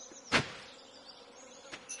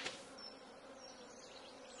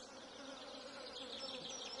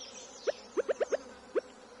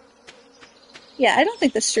 Yeah, I don't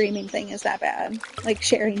think the streaming thing is that bad. Like,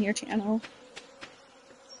 sharing your channel.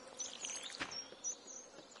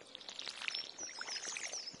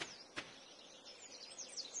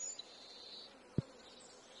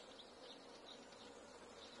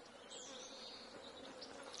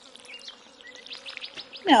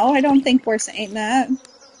 No, I don't think we're saying that.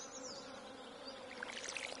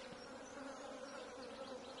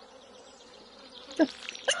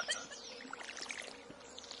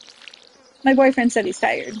 My boyfriend said he's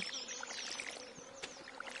tired.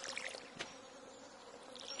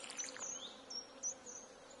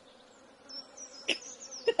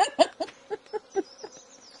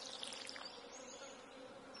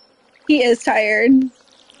 He is tired.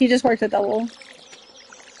 He just worked a double.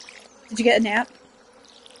 Did you get a nap?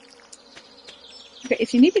 Okay,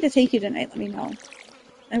 if you need me to take you tonight, let me know.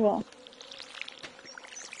 I will.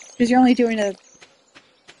 Because you're only doing an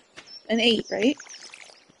 8, right?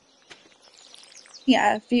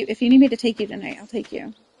 Yeah, if you need me to take you tonight, I'll take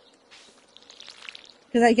you.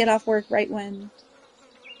 Because I get off work right when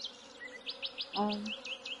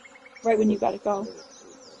you gotta go.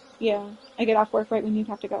 Yeah, I get off work right when you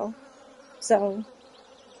have to go. So,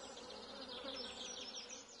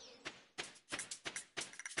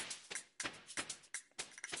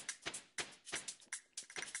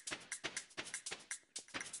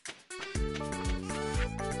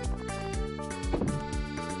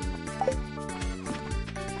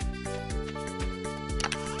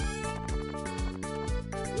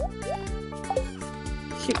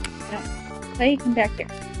 No. Play, come back here.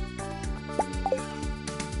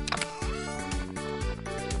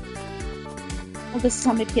 Well, this is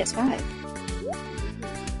on my PS5.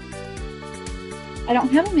 I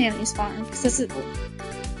don't have a mayonnaise farm because this is.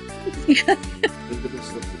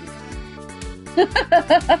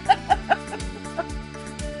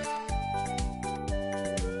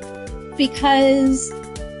 Because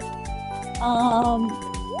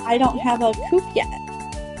I don't have a coop yet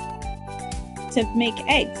to make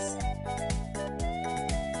eggs.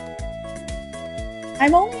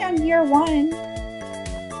 I'm only on year 1.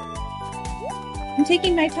 I'm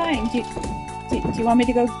taking my time. Do you want me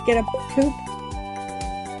to go get a coop?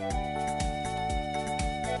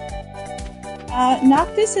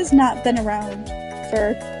 Noctis has not been around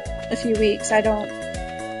for a few weeks. I don't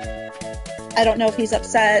know if he's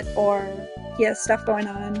upset or he has stuff going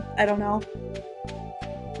on. I don't know.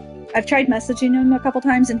 I've tried messaging him a couple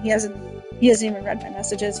times and he hasn't even read my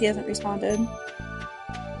messages. He hasn't responded.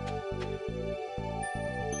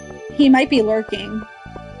 He might be lurking.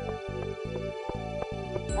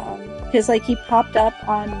 Because like he popped up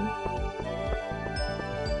on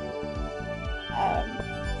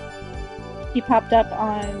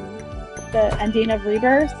the ending of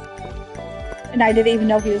Rebirth, and I didn't even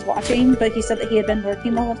know he was watching, but he said that he had been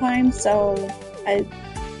lurking the whole time, so I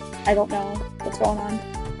don't know what's going on.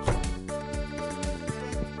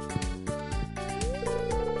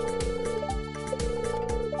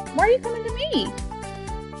 Why are you coming to me?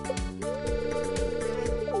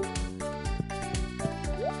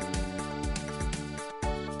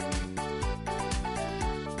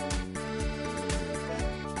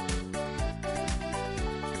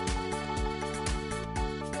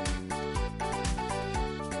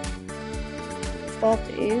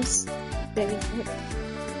 Days.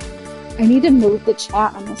 I need to move the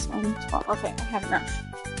chat on this one. 12. Okay, I have enough.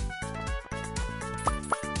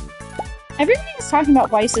 Everybody was talking about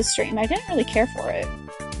Weiss's stream. I didn't really care for it.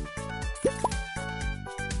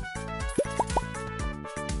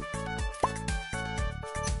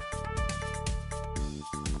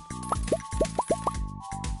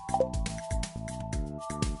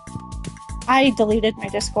 I deleted my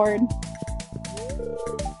Discord.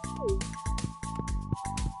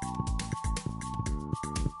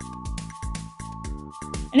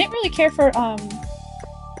 I didn't really care for,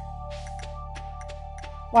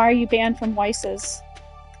 why are you banned from Weiss's?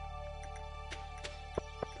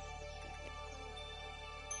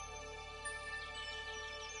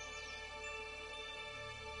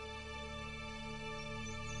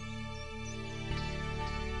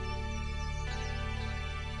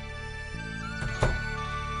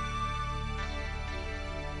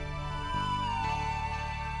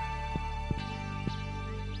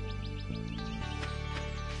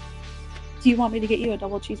 Do you want me to get you a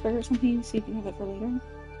double cheeseburger or something so you can have it for later?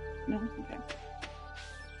 No? Okay.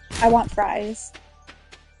 I want fries.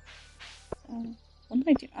 What did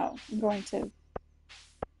I do? Oh, I'm going to...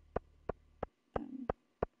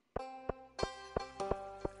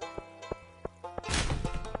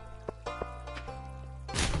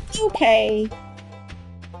 Okay.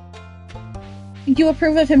 You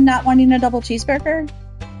approve of him not wanting a double cheeseburger?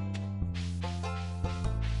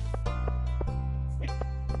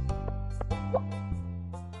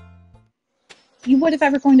 You would if I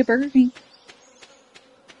were going to Burger King.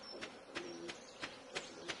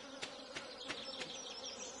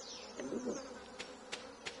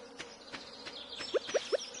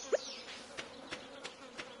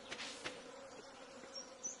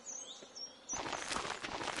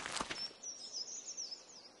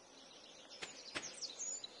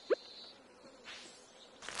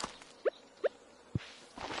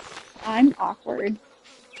 I'm awkward.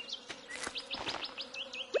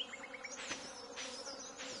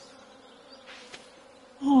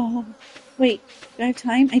 Oh, wait. Do I have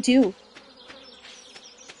time? I do.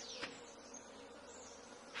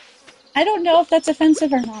 I don't know if that's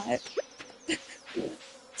offensive or not. Do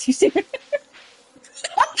you see?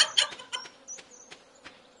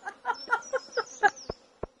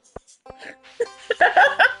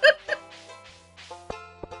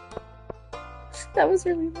 That was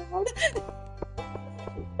really loud.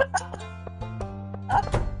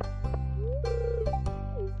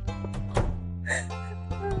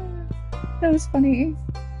 That was funny.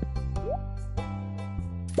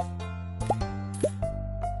 I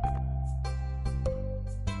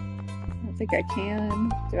don't think I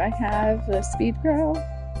can. Do I have the speed grow?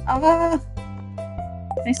 Ah!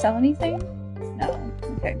 Can I sell anything? No.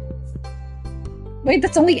 Okay. Wait,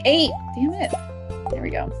 that's only 8! Damn it. There we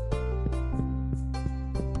go.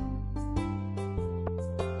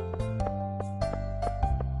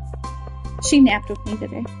 She napped with me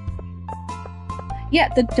today. Yeah,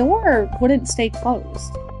 the door wouldn't stay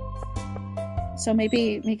closed. So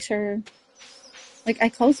maybe make sure, like, I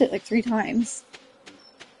closed it like 3 times.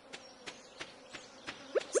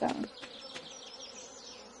 So,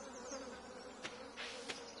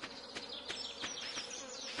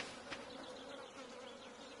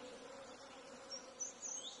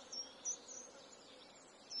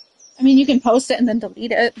 I mean, you can post it and then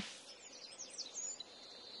delete it.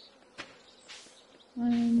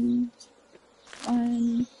 One,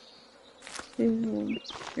 one, two,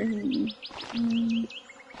 three, one,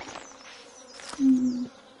 two,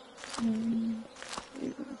 one,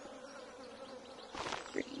 two,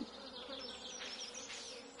 three.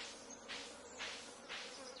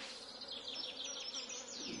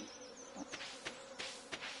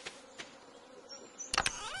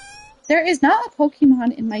 There is not a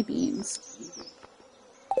Pokemon in my beans.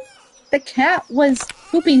 The cat was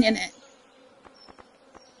pooping in it.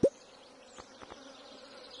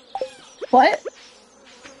 What?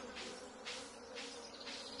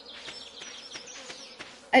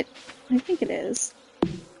 I I think it is.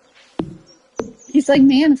 He's like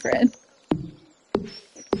Manfred.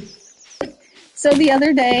 So the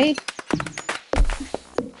other day,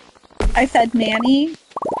 I fed Manny,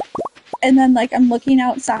 and then like I'm looking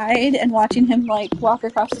outside and watching him like walk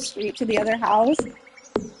across the street to the other house,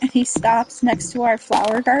 and he stops next to our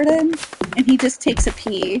flower garden, and he just takes a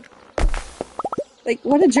pee. Like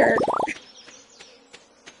what a jerk!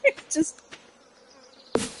 It's just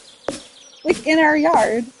like in our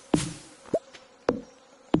yard.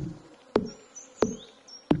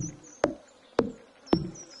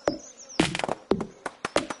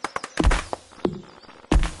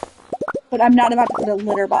 But I'm not about to put a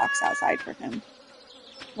litter box outside for him,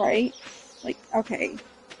 right? Like, okay,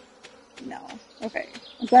 no, okay.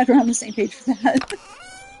 I'm glad we're on the same page for that.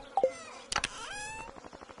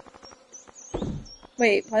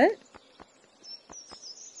 Wait, what?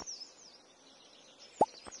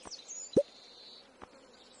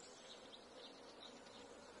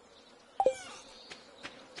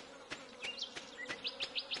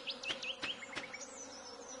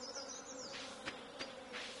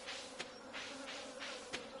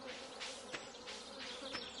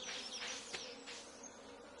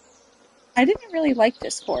 I didn't really like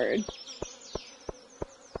Discord.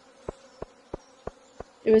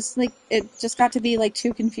 It was like it just got to be like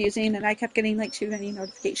too confusing, and I kept getting like too many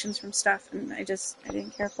notifications from stuff, and I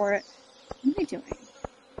didn't care for it. What am I doing?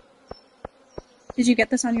 Did you get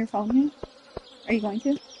this on your phone yet? Are you going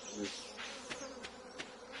to?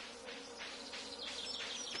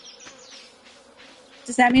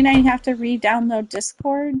 Does that mean I have to re-download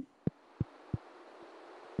Discord?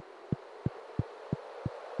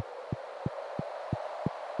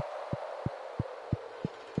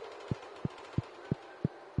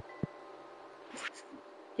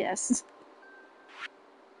 Yes.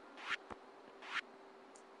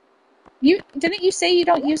 You didn't you say you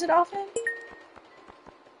don't use it often?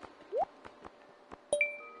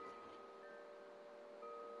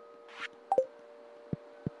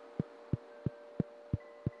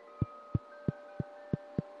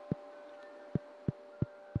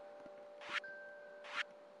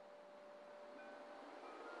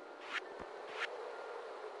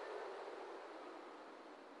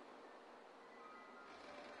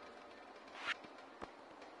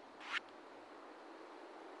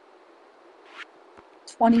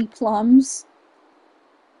 20 plums.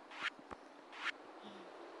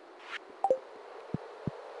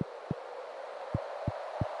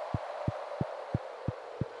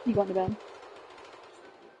 You going to bed?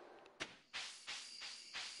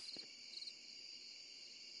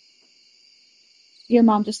 Your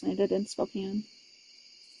mom just landed in Spokane.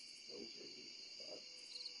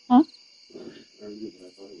 Huh?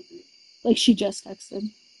 Like she just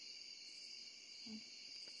texted.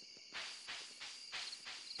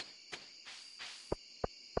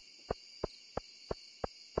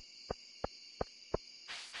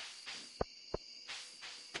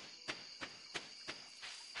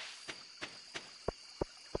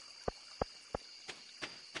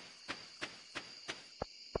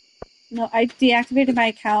 No, I deactivated my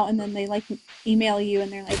account and then they like email you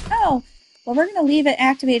and they're like, oh, well, we're gonna leave it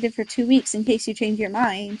activated for 2 weeks in case you change your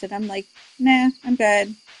mind. And I'm like, nah, I'm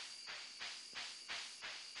good.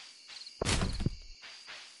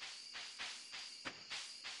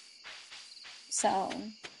 So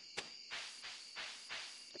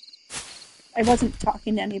I wasn't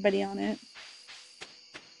talking to anybody on it.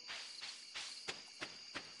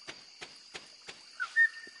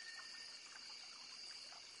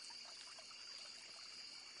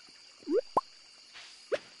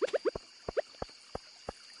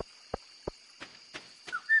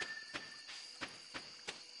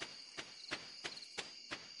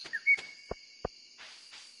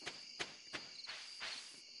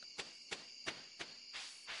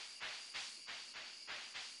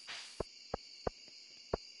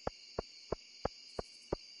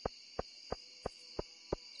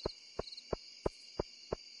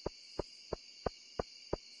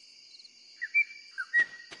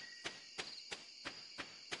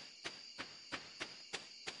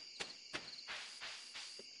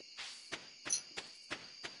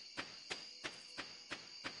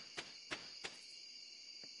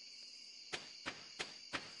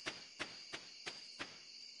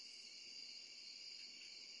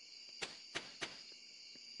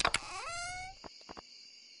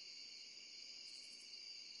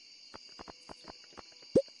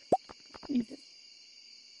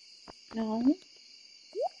 No.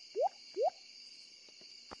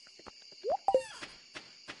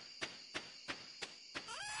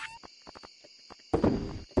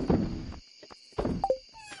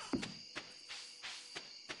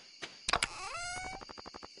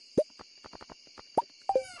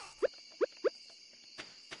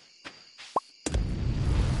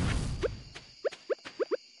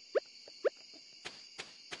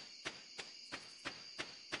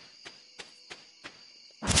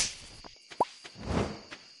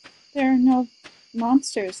 There are no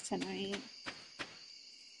monsters tonight.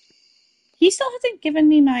 He still hasn't given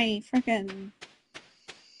me my frickin'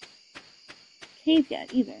 cave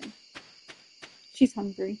yet either. She's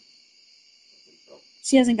hungry.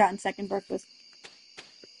 She hasn't gotten second breakfast.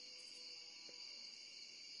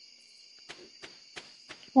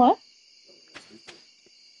 What?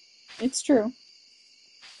 It's true.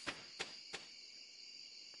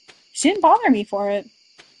 She didn't bother me for it.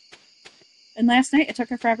 And last night it took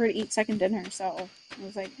her forever to eat second dinner, so I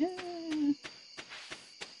was like, eh.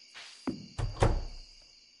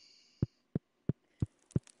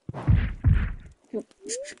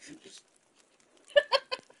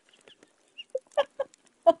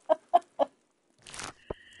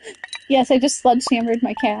 Yes, I just sledgehammered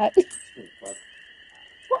my cat. Well,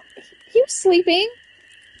 he was sleeping.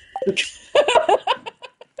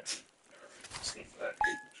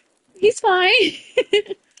 He's fine.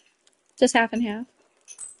 Just half and half.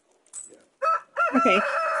 Okay,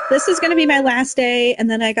 this is gonna be my last day, and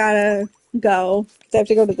then I gotta go. I have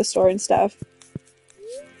to go to the store and stuff.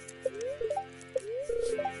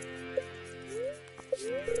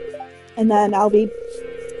 And then I'll be,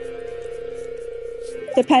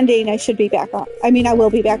 depending, I should be back on. I mean, I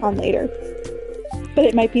will be back on later. But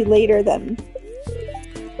it might be later than.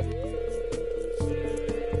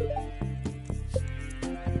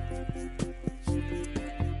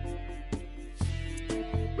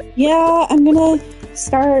 Yeah, I'm gonna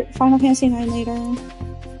start Final Fantasy IX later.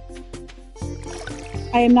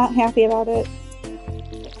 I am not happy about it.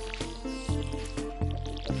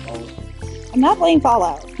 I'm not playing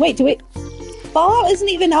Fallout. Wait, Fallout isn't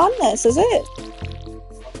even on this, is it?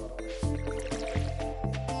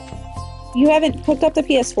 You haven't hooked up the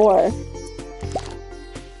PS4.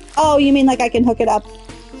 Oh, you mean like I can hook it up?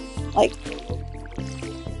 Like...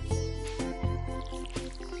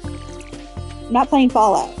 I'm not playing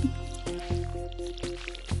Fallout.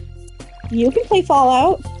 You can play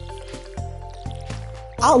Fallout.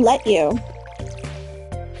 I'll let you.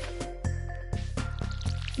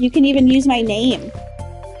 You can even use my name.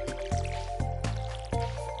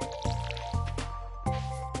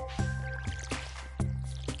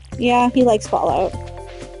 Yeah, he likes Fallout.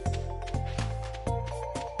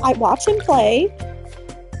 I watch him play.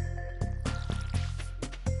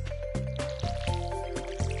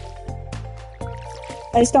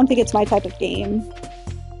 I just don't think it's my type of game.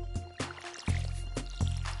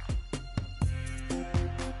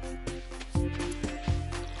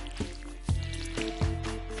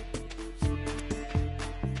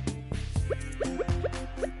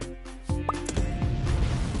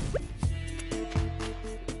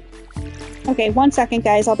 Okay, 1 second,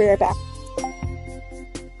 guys. I'll be right back.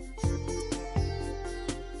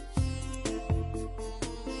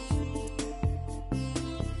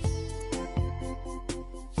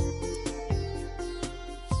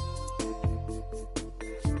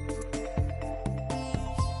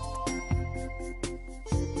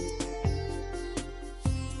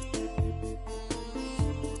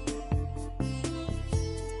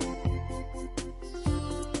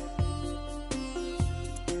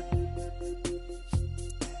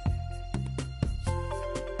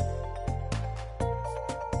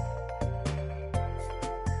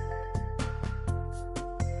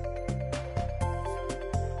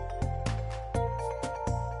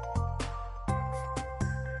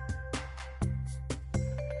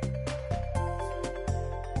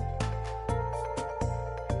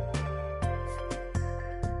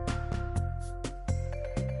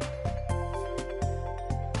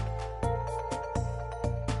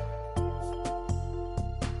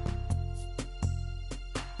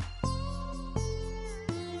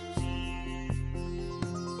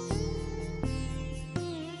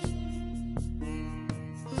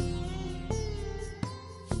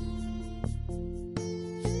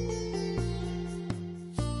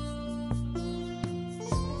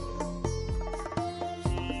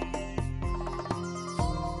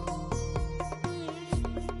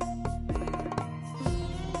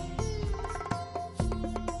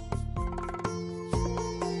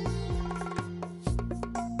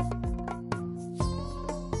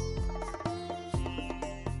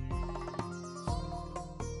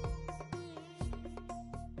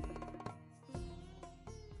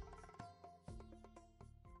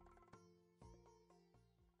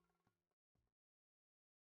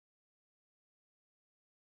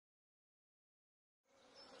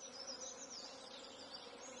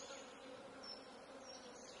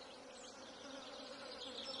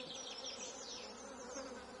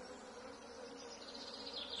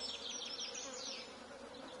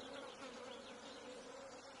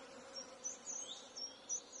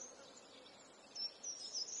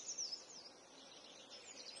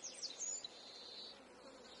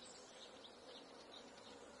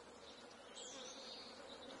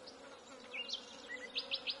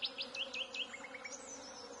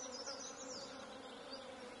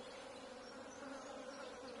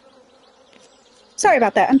 Sorry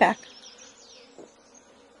about that. I'm back.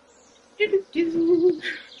 Doo-doo-doo.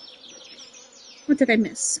 What did I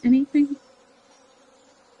miss? Anything?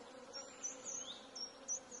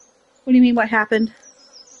 What do you mean, what happened?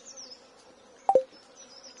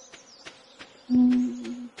 I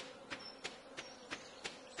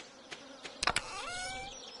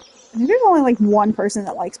think there's only like one person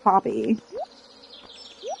that likes Poppy.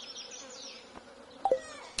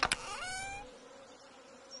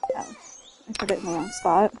 Oh, I put it in the wrong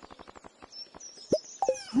spot.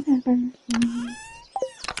 Whatever.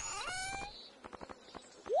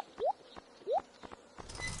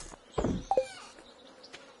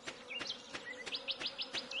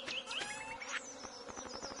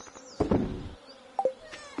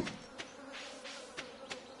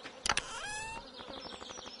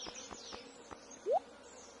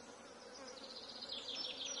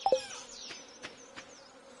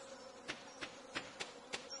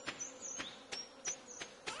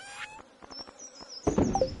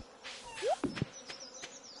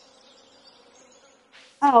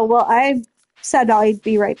 Oh, well, I said I'd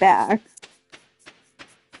be right back.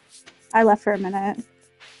 I left for a minute.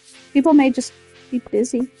 People may just be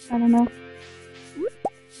busy. I don't know.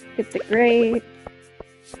 Get the grate.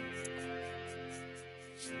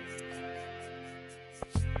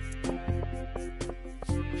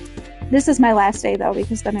 This is my last day, though,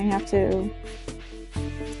 because then I have to...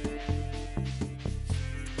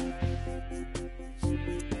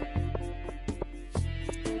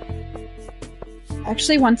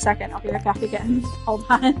 Actually, 1 second. I'll be right back again. Hold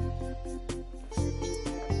on.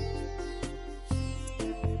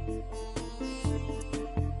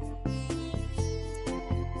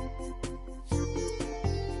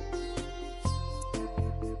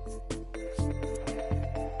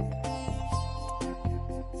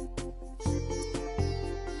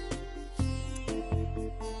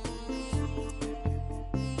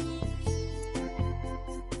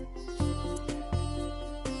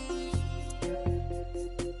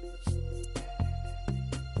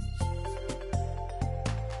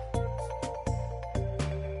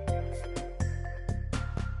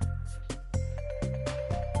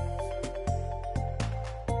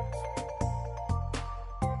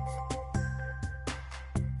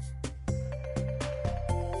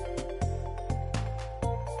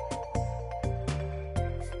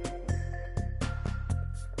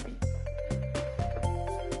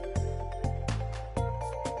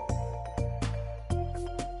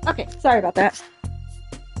 Okay, sorry about that.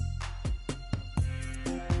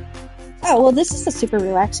 Oh, well, this is a super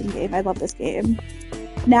relaxing game. I love this game.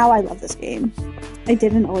 Now I love this game. I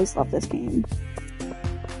didn't always love this game.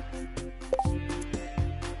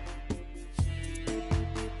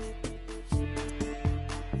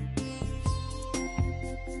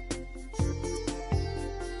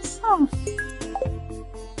 Oh.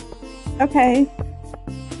 Okay.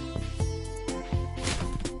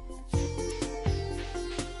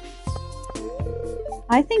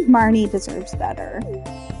 I think Marnie deserves better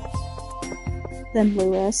than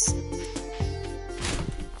Lewis.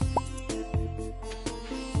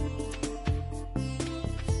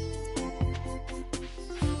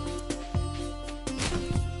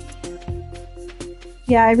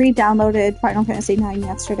 Yeah, I re-downloaded Final Fantasy IX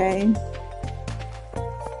yesterday,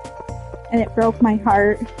 and it broke my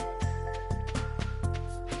heart.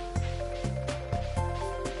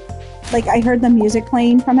 Like, I heard the music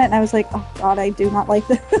playing from it, and I was like, oh god, I do not like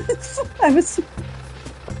this. I was...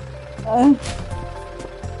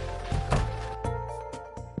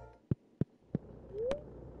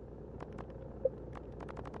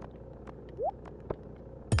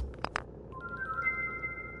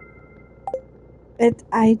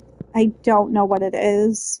 I don't know what it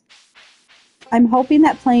is. I'm hoping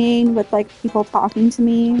that playing with, like, people talking to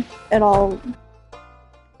me, it'll...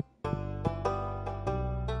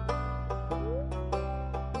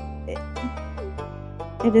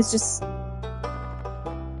 It is just...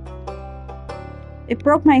 It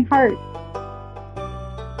broke my heart.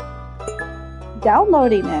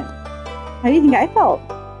 Downloading it. How do you think I felt?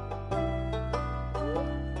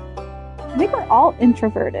 I think we're all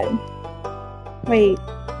introverted. Wait.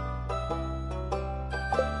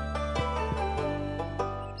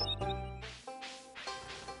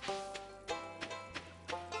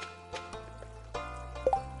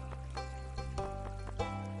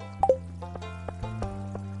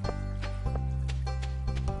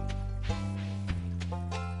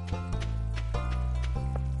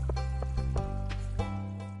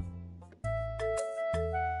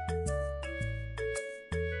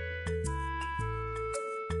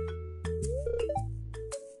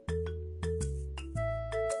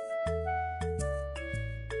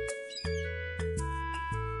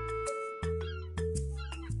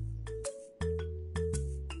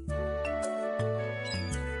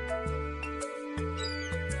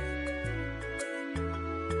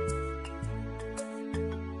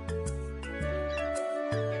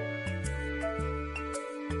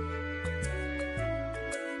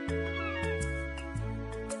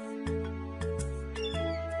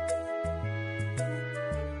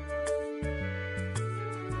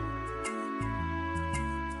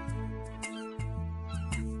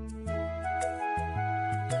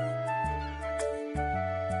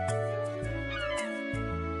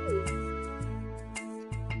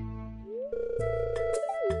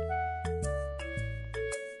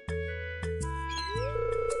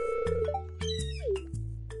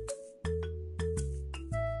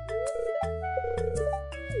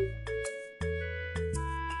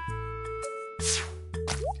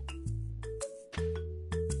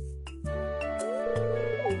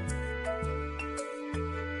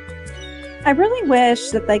 I really wish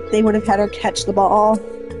that like they would have had her catch the ball.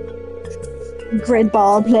 Grid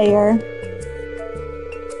ball player.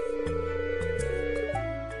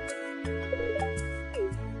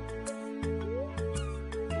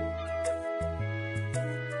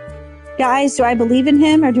 Guys, do I believe in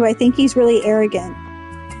him or do I think he's really arrogant?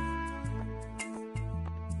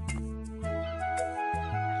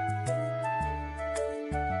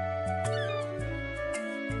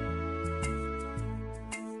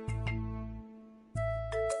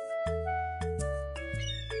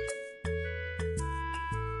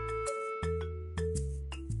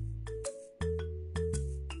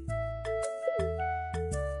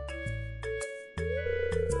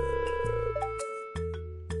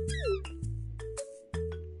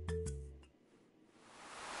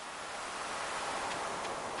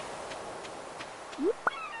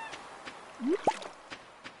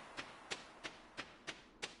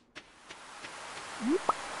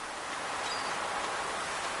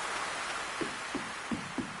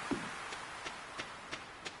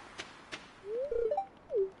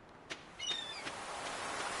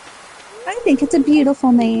 I think it's a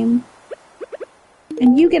beautiful name.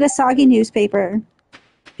 And you get a soggy newspaper.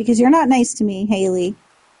 Because you're not nice to me, Haley.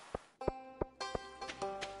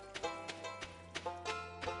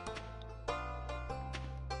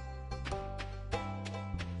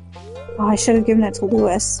 Oh, I should have given it to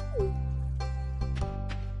Lewis.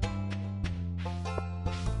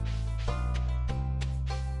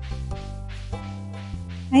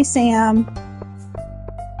 Hi, Sam.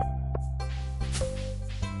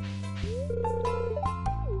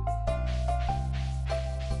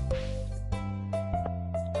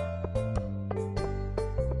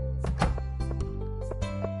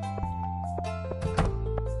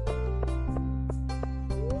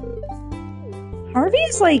 Harvey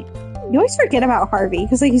is like, you always forget about Harvey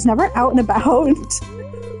because like he's never out and about.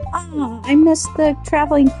 Oh, I missed the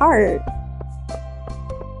traveling cart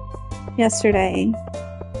yesterday.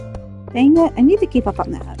 Dang it, I need to keep up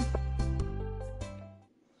on that.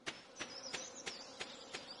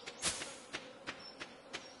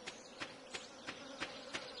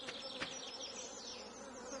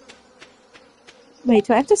 Wait,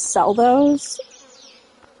 do I have to sell those?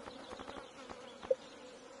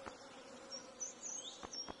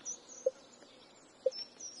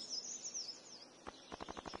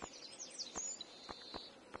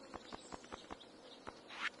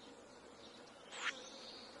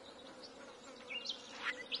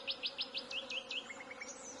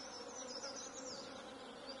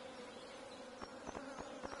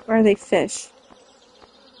 Or are they fish?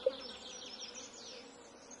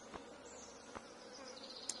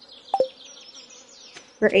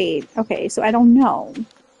 For 8. Okay, so I don't know.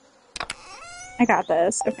 I got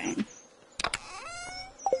this. Okay.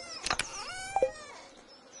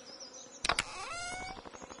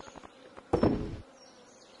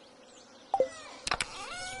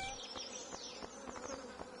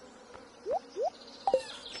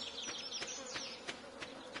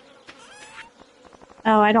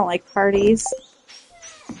 Oh, I don't like parties.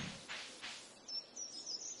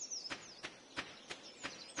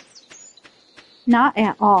 Not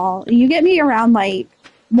at all. You get me around like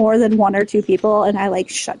more than 1 or 2 people and I like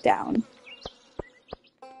shut down.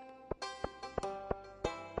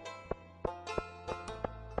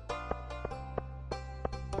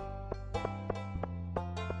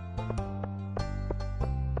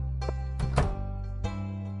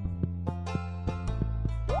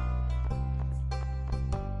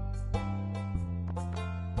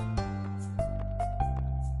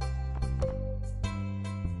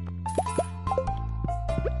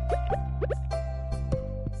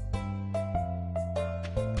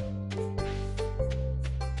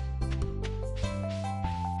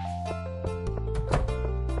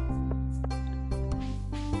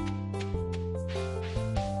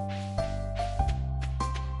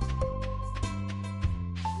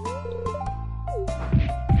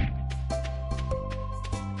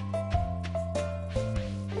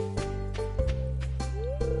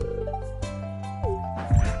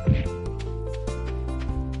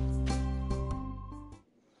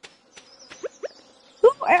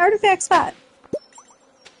 Artifact spot.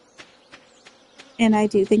 And I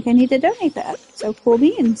do think I need to donate that. So cool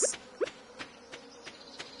beans.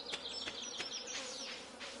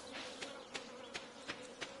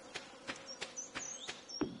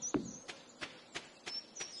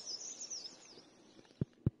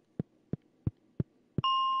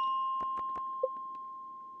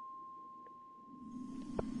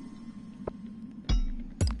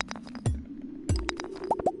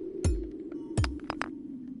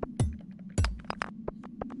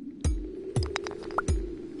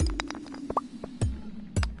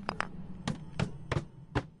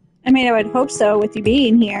 I mean, I would hope so with you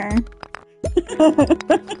being here.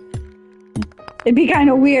 It'd be kind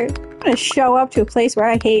of weird. I'm gonna show up to a place where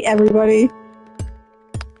I hate everybody.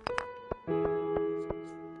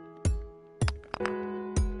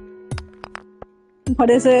 What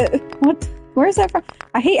is it? What? Where is that from?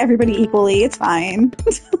 I hate everybody equally. It's fine.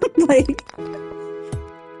 Like,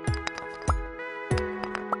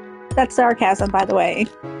 that's sarcasm, by the way.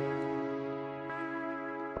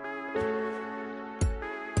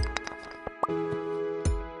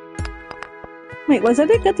 Wait, was it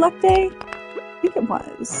a good luck day? I think it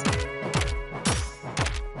was.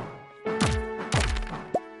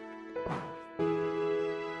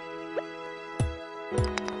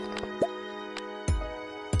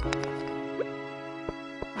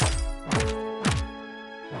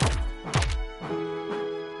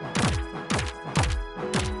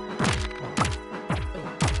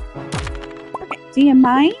 Do you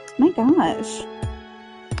mind? My gosh.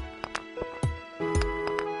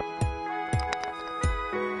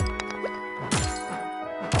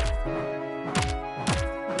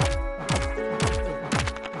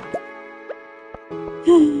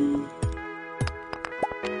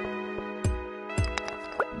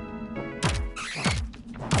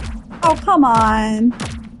 Oh, come on.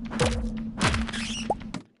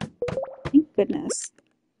 Thank goodness.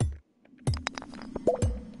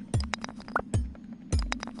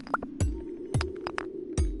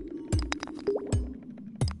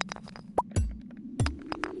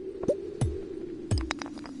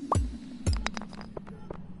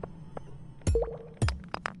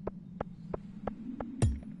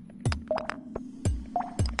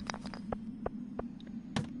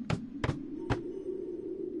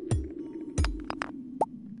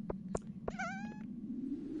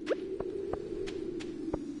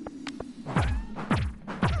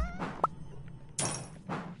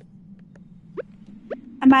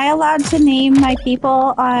 Am I allowed to name my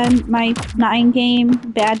people on my 9-game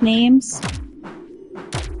bad names?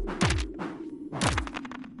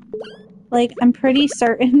 Like, I'm pretty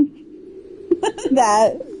certain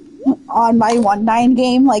that on my 1-9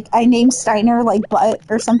 game, like, I named Steiner, like, butt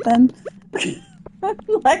or something.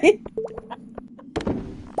 Like,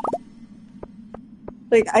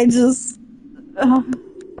 I just...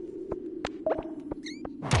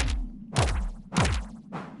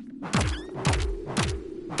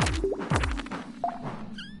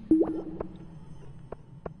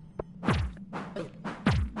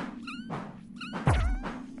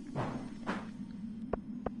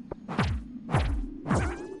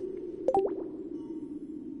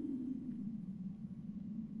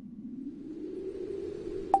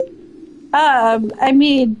 I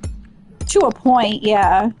mean, to a point,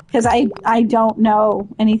 yeah, because I don't know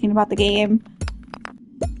anything about the game.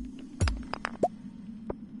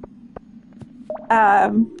 I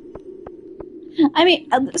mean,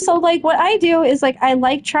 so, like, what I do is, like, I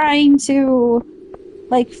like trying to,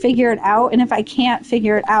 like, figure it out, and if I can't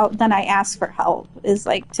figure it out, then I ask for help, is,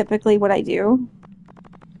 like, typically what I do.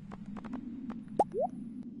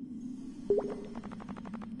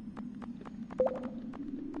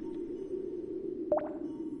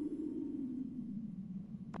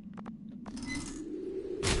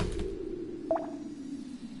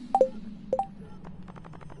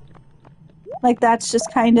 Like, that's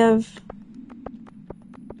just kind of...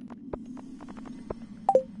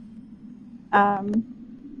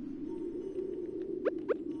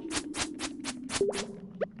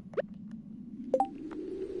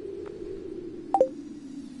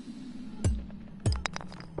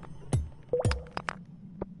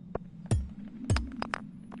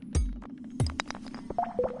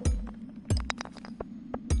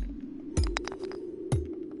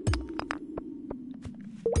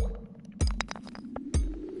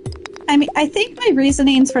 I mean, I think my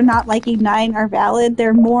reasonings for not liking 9 are valid.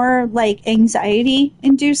 They're more, like,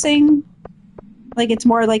 anxiety-inducing. Like, it's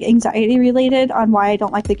more, like, anxiety-related on why I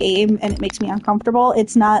don't like the game, and it makes me uncomfortable.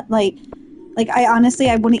 It's not, like, I honestly,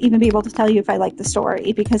 I wouldn't even be able to tell you if I like the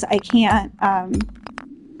story, because I can't,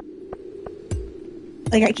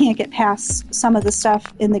 like, I can't get past some of the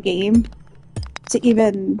stuff in the game to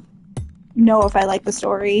even know if I like the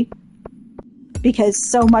story, because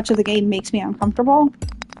so much of the game makes me uncomfortable.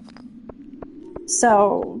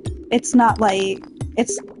 So it's not like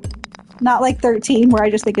 13 where I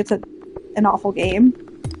just think it's an awful game.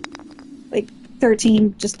 Like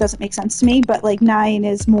 13 just doesn't make sense to me, but like 9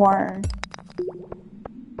 is more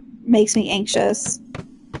makes me anxious.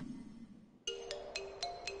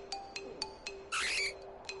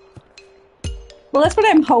 Well, that's what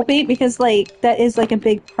I'm hoping, because like that is like a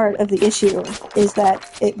big part of the issue, is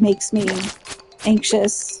that it makes me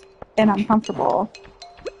anxious and uncomfortable.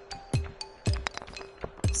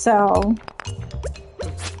 So,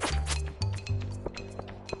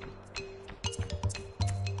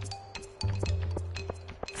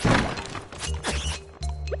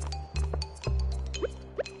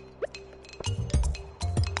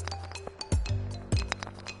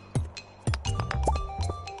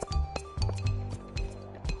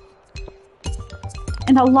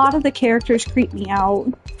 and a lot of the characters creep me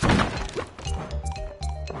out.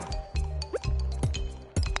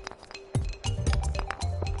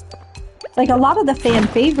 Like, a lot of the fan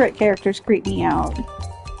favorite characters creep me out.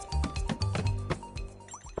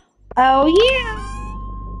 Oh, yeah!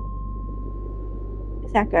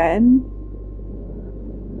 Is that good?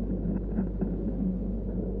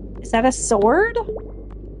 Is that a sword?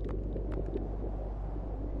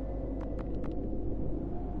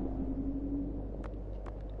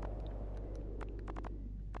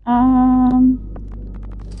 Um...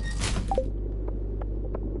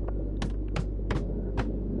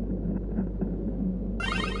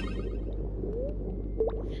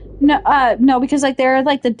 No, no, because, like, there are,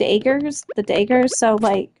 like, the daggers, so,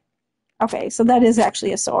 like, okay, so that is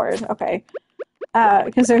actually a sword, okay.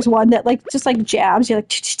 Because there's one that, like, just, like, jabs, you're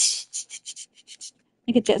like,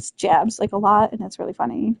 like, it just jabs, like, a lot, and it's really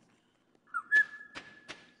funny.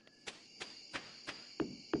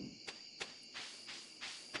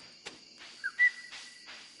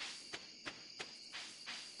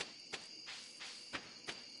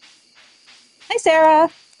 Hi, Sarah!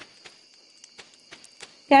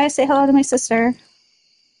 Guys, say hello to my sister.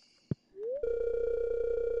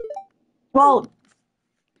 Well,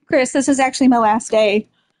 Chris, this is actually my last day,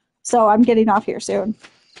 so I'm getting off here soon.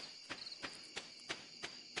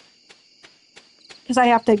 Because I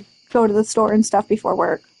have to go to the store and stuff before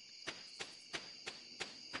work.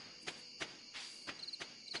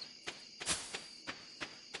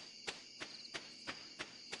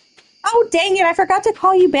 Oh, dang it, I forgot to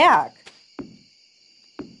call you back.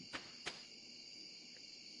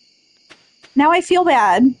 Now I feel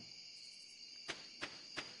bad.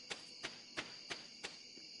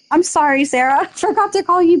 I'm sorry, Sarah. I forgot to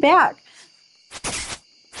call you back.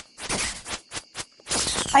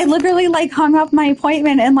 I literally, like, hung up my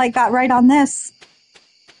appointment and, like, got right on this.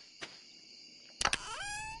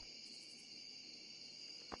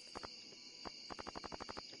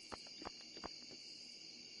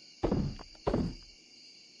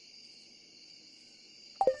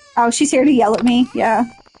 Oh, she's here to yell at me. Yeah.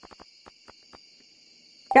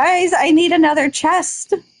 Guys, I need another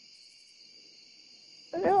chest.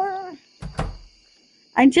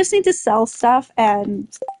 I just need to sell stuff, and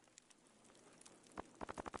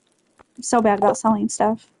I'm so bad about selling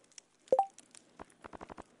stuff.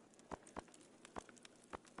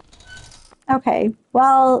 Okay,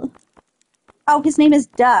 well... Oh, his name is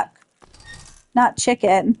Duck, not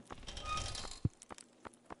Chicken.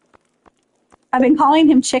 I've been calling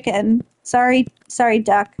him Chicken. Sorry,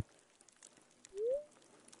 Duck.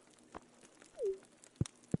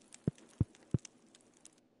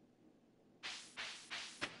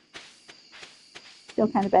 Feel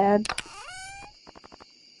kind of bad.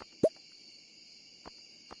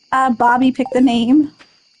 Bobby picked the name.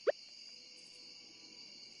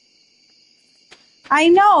 I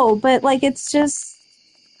know, but, like, it's just...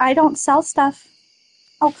 I don't sell stuff.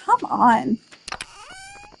 Oh, come on.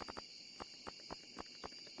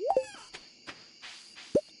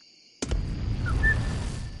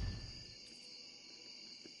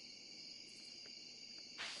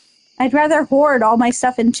 I'd rather hoard all my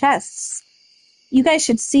stuff in chests. You guys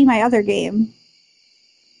should see my other game.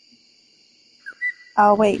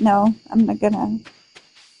 Oh, wait, no. I'm not gonna...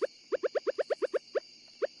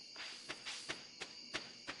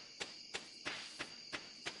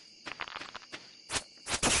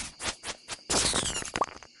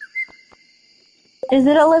 Is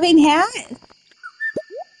it a living hat?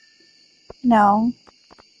 No.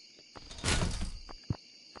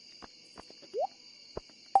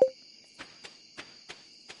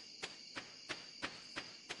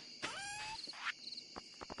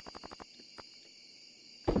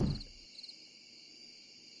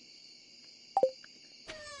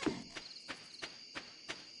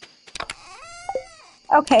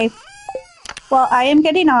 Okay. Well, I am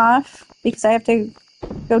getting off because I have to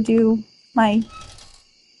go do my...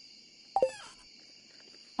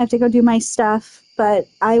 I have to go do my stuff, but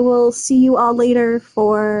I will see you all later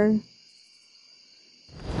for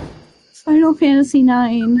Final Fantasy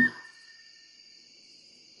IX.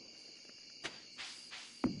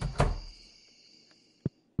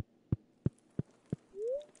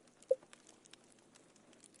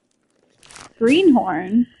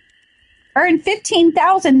 Greenhorn. Earn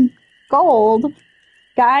 15,000 gold.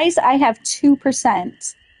 Guys, I have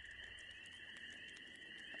 2%.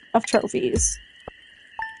 of trophies.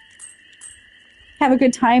 Have a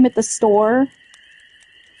good time at the store.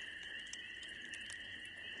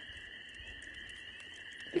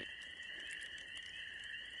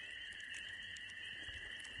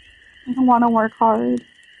 I don't want to work hard.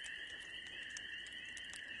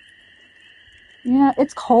 Yeah,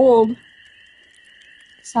 it's cold.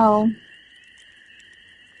 So,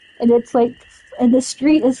 and it's like, and the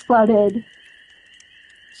street is flooded.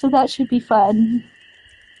 So that should be fun.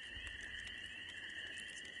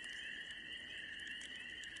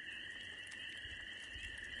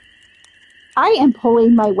 I am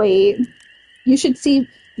pulling my weight. You should see,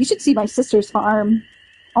 you should see my sister's farm.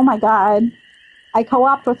 Oh my God. I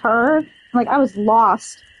co-opted with her. Like I was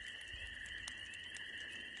lost.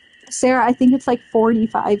 Sarah, I think it's like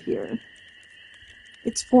 45 here.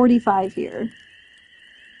 It's 45 here.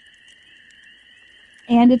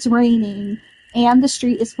 And it's raining. And the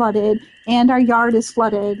street is flooded. And our yard is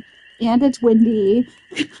flooded. And it's windy.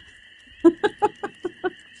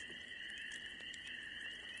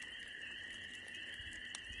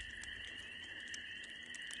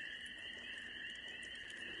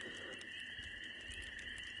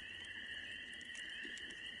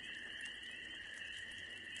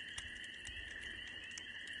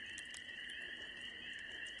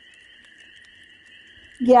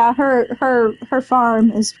 Yeah, her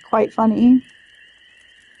farm is quite funny.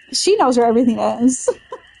 She knows where everything is.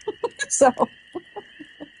 So,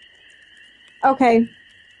 okay.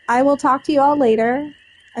 I will talk to you all later.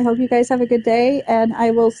 I hope you guys have a good day, and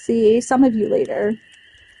I will see some of you later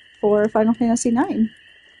for Final Fantasy IX.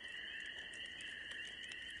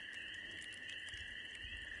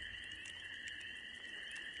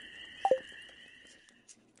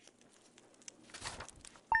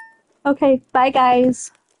 Okay, bye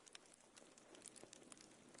guys.